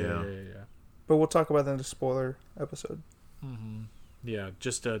 Oh yeah, Yeah. yeah. But we'll talk about that in the spoiler episode. Yeah,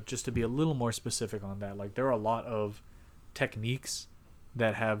 just to be a little more specific on that, like there are a lot of techniques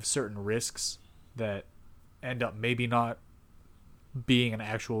that have certain risks that end up maybe not being an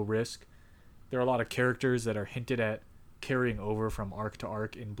actual risk. There are a lot of characters that are hinted at carrying over from arc to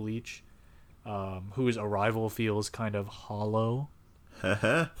arc in Bleach, whose arrival feels kind of hollow.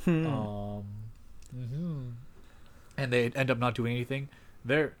 And they end up not doing anything.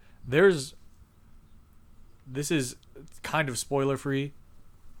 This is kind of spoiler free,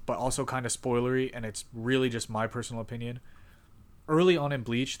 but also kind of spoilery, and it's really just my personal opinion. Early on in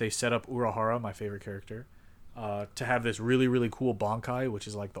Bleach, they set up Urahara, my favorite character, to have this really, really cool Bankai, which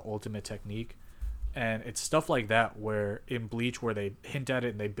is like the ultimate technique. And it's stuff like that where in Bleach where they hint at it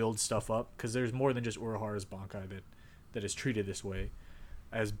and they build stuff up, because there's more than just Urahara's Bankai that is treated this way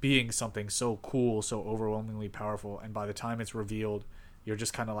as being something so cool, so overwhelmingly powerful, and by the time it's revealed, you're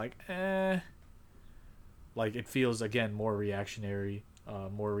just kind of like, like it feels again more reactionary,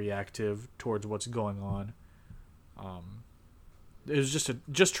 more reactive towards what's going on. It was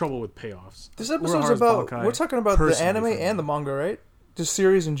just trouble with payoffs. This episode's Urahara's about Bankai, we're talking about the personally anime for me. and the manga, right? The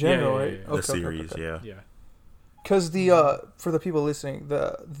series in general, yeah, right? yeah. The Okay, series, okay. yeah. Yeah. Because for the people listening,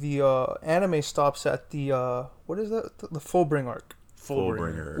 the anime stops at the what is that? The Fullbring arc,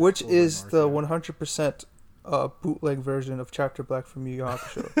 Fullbringer. which Fullbring is arc, the yeah. 100% bootleg version of Chapter Black from Yu Yu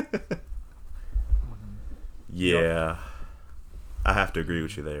Hakusho. Yeah. I have to agree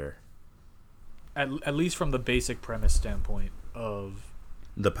with you there. At least from the basic premise standpoint of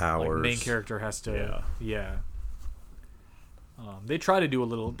The powers. like main character has to Yeah. They try to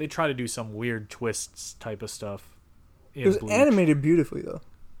do some weird twists type of stuff in It was Bleach. animated beautifully though.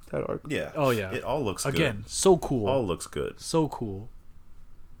 That arc. Yeah. Oh, yeah. It all looks Again, good. so cool. All looks good. So cool.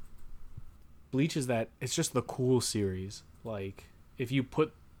 Bleach is that it's just the cool series. Like if you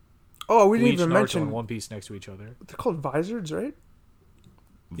put Oh, we didn't Bleach, even Naruto, mention and One Piece next to each other. they're called visors, right?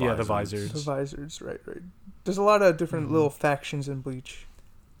 Yeah, the Visors. visors. The visors, right. There's a lot of different Mm-hmm. little factions in Bleach.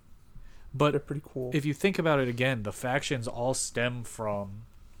 They're But pretty cool. if you think about it again, the factions all stem from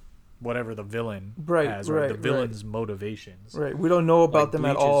whatever the villain Right, has, or the right. villain's motivations. Right, we don't know about Like, them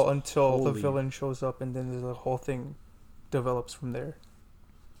at Bleach all is until the wholly- villain shows up, and then the whole thing develops from there.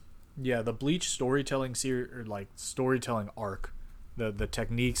 Yeah, the Bleach storytelling series, or like storytelling arc, the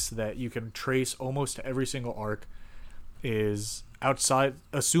techniques that you can trace almost to every single arc is outside,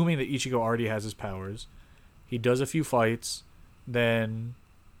 assuming that Ichigo already has his powers. He does a few fights, then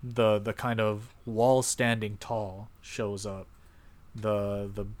the kind of wall standing tall shows up.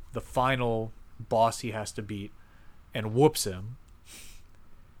 The final boss he has to beat and whoops him.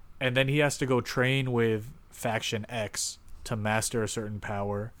 And then he has to go train with Faction X to master a certain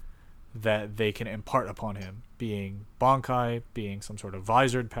power that they can impart upon him, being Bankai, being some sort of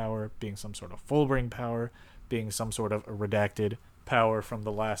visored power, being some sort of Fullbring power, being some sort of a redacted power from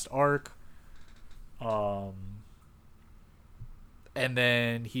the last arc. And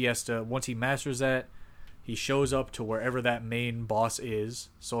then he has to, once he masters that, he shows up to wherever that main boss is,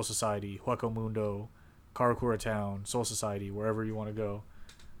 Soul Society, Hueco Mundo, Karakura Town, Soul Society, wherever you want to go.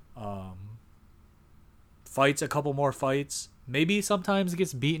 Fights a couple more fights. Maybe sometimes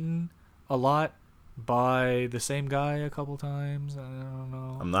gets beaten a lot, by the same guy a couple times. I don't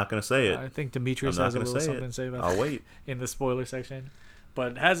know. I'm not gonna say it. I think Demetrius I'm not has a gonna little say something it. to say about I'll that wait. in the spoiler section.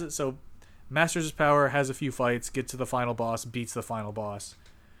 But has it so Masters of Power has a few fights, gets to the final boss, beats the final boss.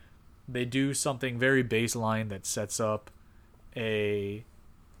 They do something very baseline that sets up a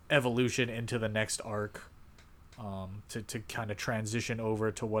evolution into the next arc, to kind of transition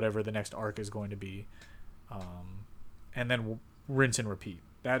over to whatever the next arc is going to be, and then rinse and repeat.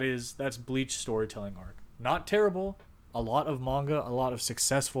 That's Bleach storytelling arc. Not terrible. A lot of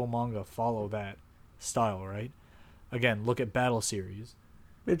successful manga follow that style, right? Again, look at Battle Series.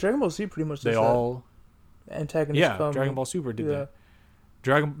 Yeah, Dragon Ball Z pretty much does They all that. Antagonists yeah, come. Dragon Ball Super did Yeah.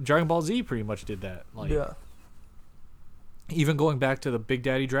 that. Dragon Ball Z pretty much did that. Like, Yeah. even going back to the Big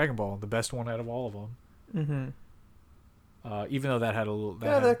Daddy Dragon Ball, the best one out of all of them. Mm-hmm. Even though that had a little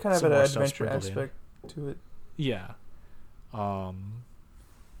That kind of some had an more stuff adventure sprinkled in. aspect to it. Yeah.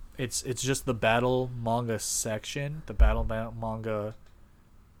 It's just the battle manga section, the battle manga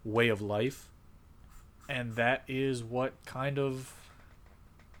way of life, and that is what kind of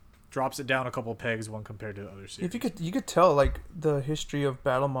drops it down a couple pegs when compared to the other series. If you could tell, like, the history of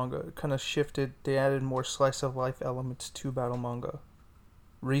battle manga kind of shifted. They added more slice of life elements to battle manga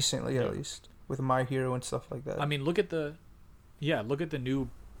recently, Yeah. at least, with My Hero and stuff like that. I mean, look at the new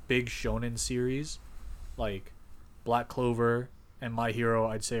big shonen series, like Black Clover and My Hero.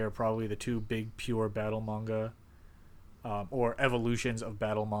 I'd say are probably the two big pure battle manga, or evolutions of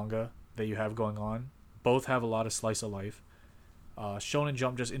battle manga that you have going on. Both have a lot of slice of life. Shonen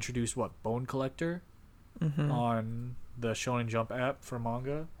Jump just introduced Bone Collector Mm-hmm. on the Shonen Jump app for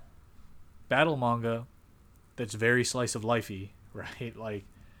manga. Battle manga that's very slice of lifey, right? Like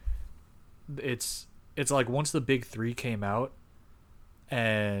it's like once the big three came out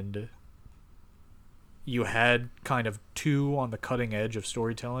and you had kind of two on the cutting edge of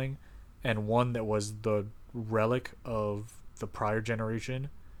storytelling and one that was the relic of the prior generation,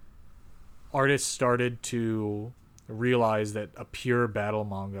 artists started to realize that a pure battle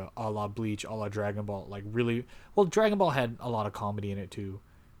manga a la Bleach, a la Dragon Ball, like really, well, Dragon Ball had a lot of comedy in it too,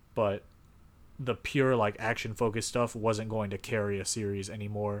 but the pure like action focused stuff wasn't going to carry a series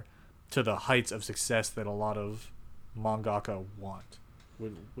anymore to the heights of success that a lot of mangaka want.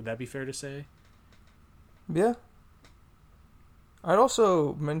 Would that be fair to say? Yeah. I'd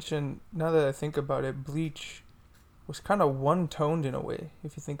also mention, now that I think about it, Bleach was kind of one-toned in a way,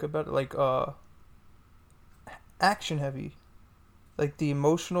 if you think about it. Like, action heavy. Like, the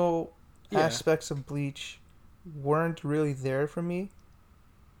emotional aspects of Bleach weren't really there for me.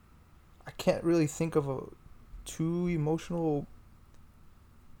 I can't really think of a too emotional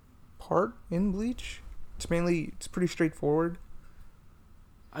part in Bleach. It's pretty straightforward.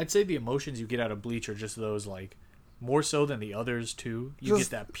 I'd say the emotions you get out of Bleach are just those, like, more so than the others too. You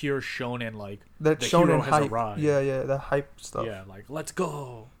Just get that pure shonen, like That the shonen hero has hype. arrived. Yeah, the hype stuff. Yeah, like let's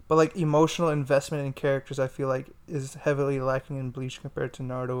go. But like emotional investment in characters, I feel like is heavily lacking in Bleach compared to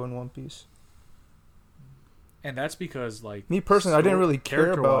Naruto and One Piece. And that's because, like, Me personally, I didn't really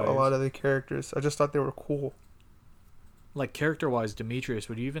care about a character-wise- lot of the characters. I just thought they were cool. like, character-wise, Demetrius,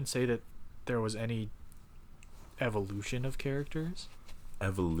 would you even say that there was any evolution of characters?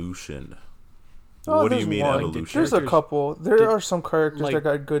 Evolution. Oh, What do you there's mean one. evolution? There's a Characters- couple. There did- are some characters like- that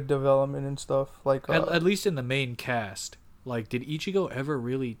got good development and stuff. Like At least in the main cast. Like, did Ichigo ever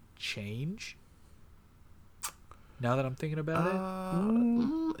really change? Now that I'm thinking about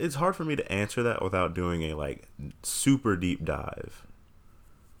it? It's hard for me to answer that without doing a like super deep dive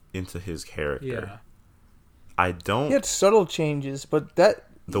into his character. Yeah. I don't. he had subtle changes, but that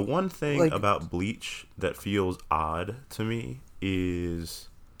The one thing like- about Bleach that feels odd to me is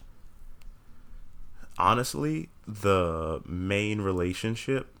honestly the main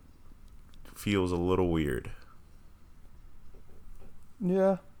relationship feels a little weird.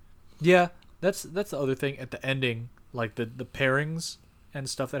 yeah. Yeah, that's the other thing at the ending, like the pairings and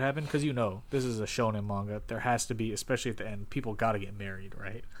stuff that happen, because this is a shonen manga. There has to be, especially at the end, people got to get married,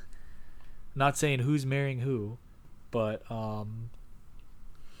 right? Not saying who's marrying who, but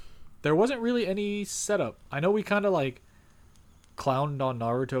there wasn't really any setup. I know we kind of like clowned on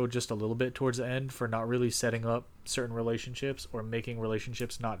Naruto just a little bit towards the end for not really setting up certain relationships or making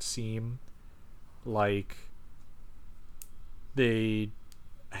relationships not seem like they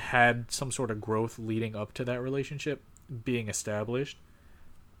had some sort of growth leading up to that relationship being established.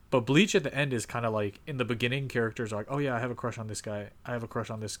 But Bleach at the end is kind of like, in the beginning, characters are like, oh yeah, I have a crush on this guy, I have a crush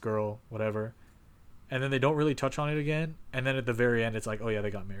on this girl, whatever, and then they don't really touch on it again, and then at the very end it's like, oh yeah,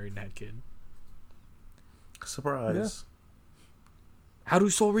 they got married and had kid. Surprise. How do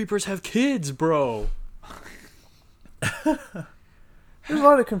Soul Reapers have kids, bro? There's a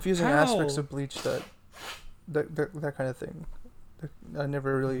lot of confusing How? aspects of Bleach that kind of thing. I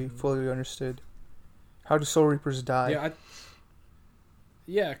never really fully understood. How do Soul Reapers die?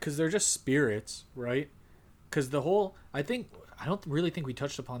 Yeah, because they're just spirits, right? Because I don't really think we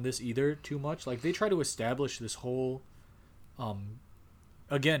touched upon this either too much. Like, they try to establish this whole,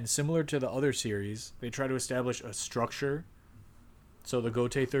 again, similar to the other series, they try to establish a structure. So the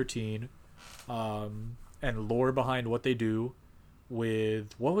Gote 13, and lore behind what they do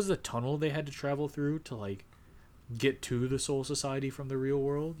with, what was the tunnel they had to travel through to, like, get to the Soul Society from the real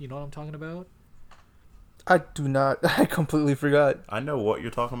world? You know what I'm talking about? I do not. I completely forgot. I know what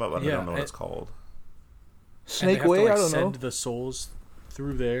you're talking about, but I don't know what it's called. Snake Way? To, I don't send know. the souls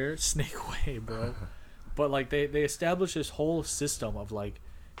through there. Snake Way, bro. But, like, they establish this whole system of, like,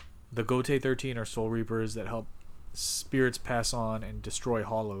 the Gote 13 are Soul Reapers that help spirits pass on and destroy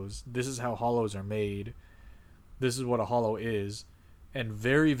hollows. This is how hollows are made. This is what a hollow is. And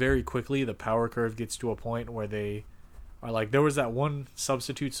very, very quickly, the power curve gets to a point where they are like, there was that one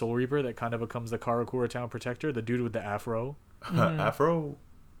substitute Soul Reaper that kind of becomes the Karakura Town Protector, the dude with the afro. Afro?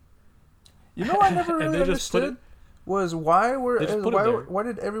 You know, I never really understood was why why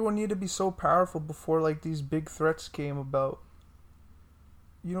did everyone need to be so powerful before, like, these big threats came about?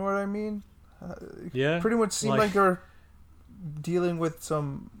 You know what I mean? Yeah. Pretty much seemed like they're dealing with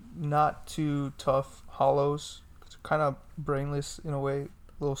some not too tough hollows, kind of brainless in a way,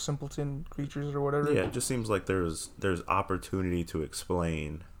 little simpleton creatures or whatever. Yeah, it just seems like there's opportunity to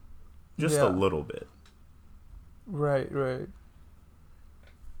explain just a little bit. Right.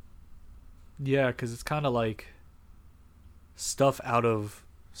 Yeah, because it's kind of like stuff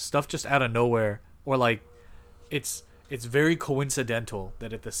just out of nowhere, or like it's very coincidental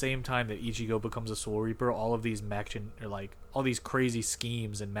that at the same time that Ichigo becomes a Soul Reaper, all of these all these crazy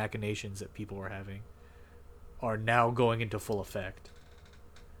schemes and machinations that people are having are now going into full effect.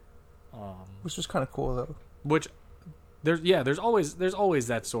 Which was kind of cool though. Which there's always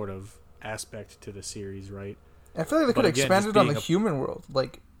that sort of aspect to the series, right? I feel like they could have expanded on the human world.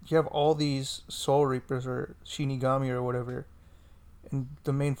 Like, you have all these Soul Reapers or Shinigami or whatever, and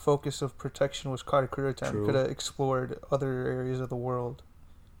the main focus of protection was Karakura Town. Could have explored other areas of the world.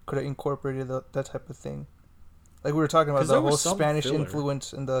 Could have incorporated that type of thing. Like we were talking about, the whole Spanish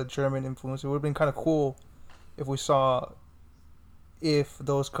influence and the German influence. It would have been kind of cool if we saw if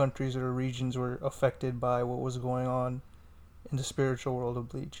those countries or regions were affected by what was going on in the spiritual world of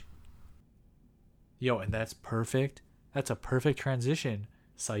Bleach. Yo, and that's perfect. That's a perfect transition,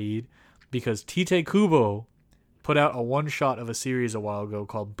 Saeed, because Tite Kubo put out a one-shot of a series a while ago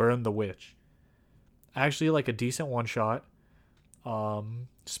called Burn the Witch. Actually, like, a decent one-shot.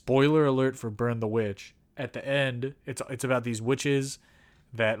 Spoiler alert for Burn the Witch. At the end, it's about these witches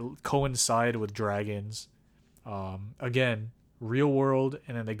that coincide with dragons. Again, real world,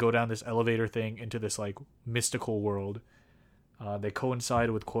 and then they go down this elevator thing into this, like, mystical world. They coincide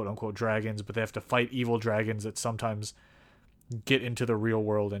with quote-unquote dragons, but they have to fight evil dragons that sometimes get into the real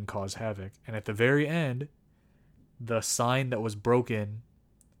world and cause havoc. And at the very end, the sign that was broken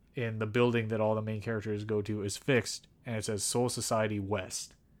in the building that all the main characters go to is fixed, and it says Soul Society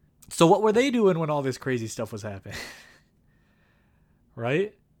West. So what were they doing when all this crazy stuff was happening?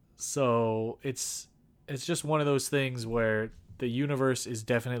 Right? So it's just one of those things where the universe is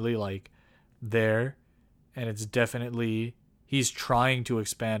definitely, like, there, and it's definitely, he's trying to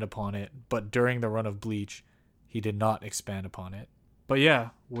expand upon it, but during the run of Bleach, he did not expand upon it. But yeah,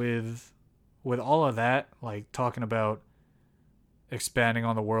 with all of that, like, talking about expanding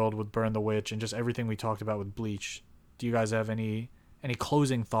on the world with Burn the Witch and just everything we talked about with Bleach, do you guys have any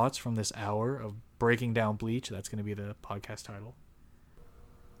closing thoughts from this hour of breaking down Bleach? That's going to be the podcast title.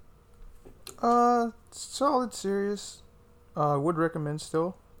 Solid series. Would recommend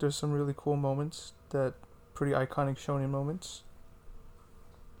still. There's some really cool moments, that pretty iconic shonen moments.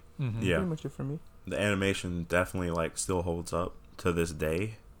 Mm-hmm. Yeah. Pretty much it for me. The animation definitely, like, still holds up to this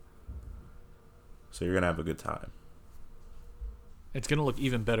day. So you're gonna have a good time. It's gonna look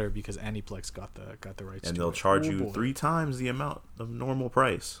even better because Aniplex got the rights. And to they'll it. charge you 3 times the amount of normal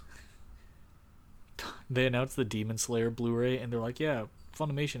price. They announced the Demon Slayer Blu-ray, and they're like, "Yeah,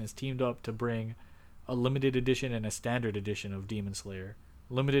 Funimation has teamed up to bring a limited edition and a standard edition of Demon Slayer.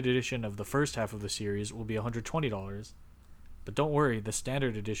 Limited edition of the first half of the series will be $120, but don't worry, the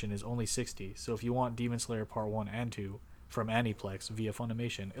standard edition is only $60. So if you want Demon Slayer Part 1 and 2 from Aniplex via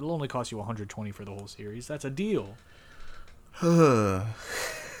Funimation, it'll only cost you $120 for the whole series. That's a deal."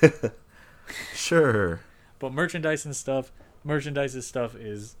 Sure. But merchandise stuff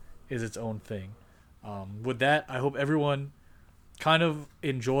is its own thing. With that, I hope everyone kind of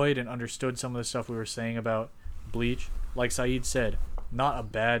enjoyed and understood some of the stuff we were saying about Bleach. Like Saeed said, not a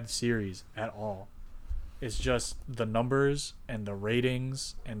bad series at all. It's just the numbers and the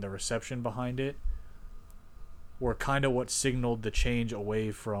ratings and the reception behind it were kind of what signaled the change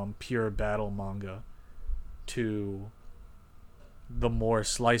away from pure battle manga to the more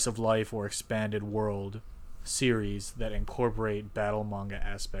slice of life or expanded world series that incorporate battle manga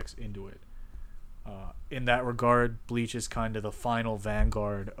aspects into it. In that regard, Bleach is kind of the final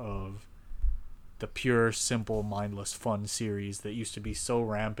vanguard of the pure, simple, mindless, fun series that used to be so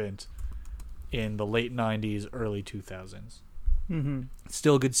rampant in the late 90s, early 2000s. Mm-hmm.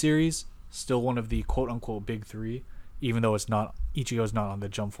 Still a good series, still one of the quote-unquote big three, even though it's not, Ichigo's not on the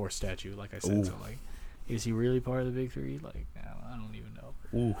Jump Force statue, like I said. Ooh. So, like, is he really part of the big three? Like, I don't even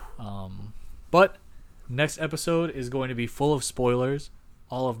know. Ooh. But next episode is going to be full of spoilers,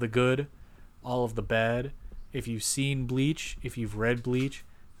 all of the good, all of the bad. If you've seen Bleach, if you've read Bleach,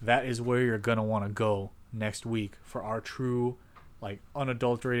 that is where you're gonna want to go next week for our true, like,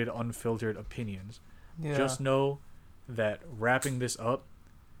 unadulterated, unfiltered opinions. Yeah. Just know that wrapping this up,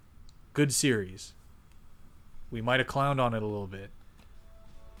 good series. We might have clowned on it a little bit,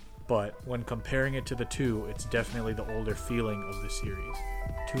 but when comparing it to the two, it's definitely the older feeling of the series.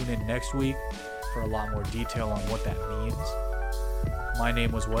 Tune in next week for a lot more detail on what that means. My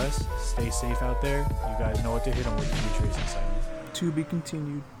name was Wes. Stay safe out there. You guys know what to hit on with the Tracing segment. To be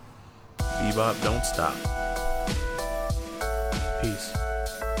continued. Bebop, don't stop. Peace.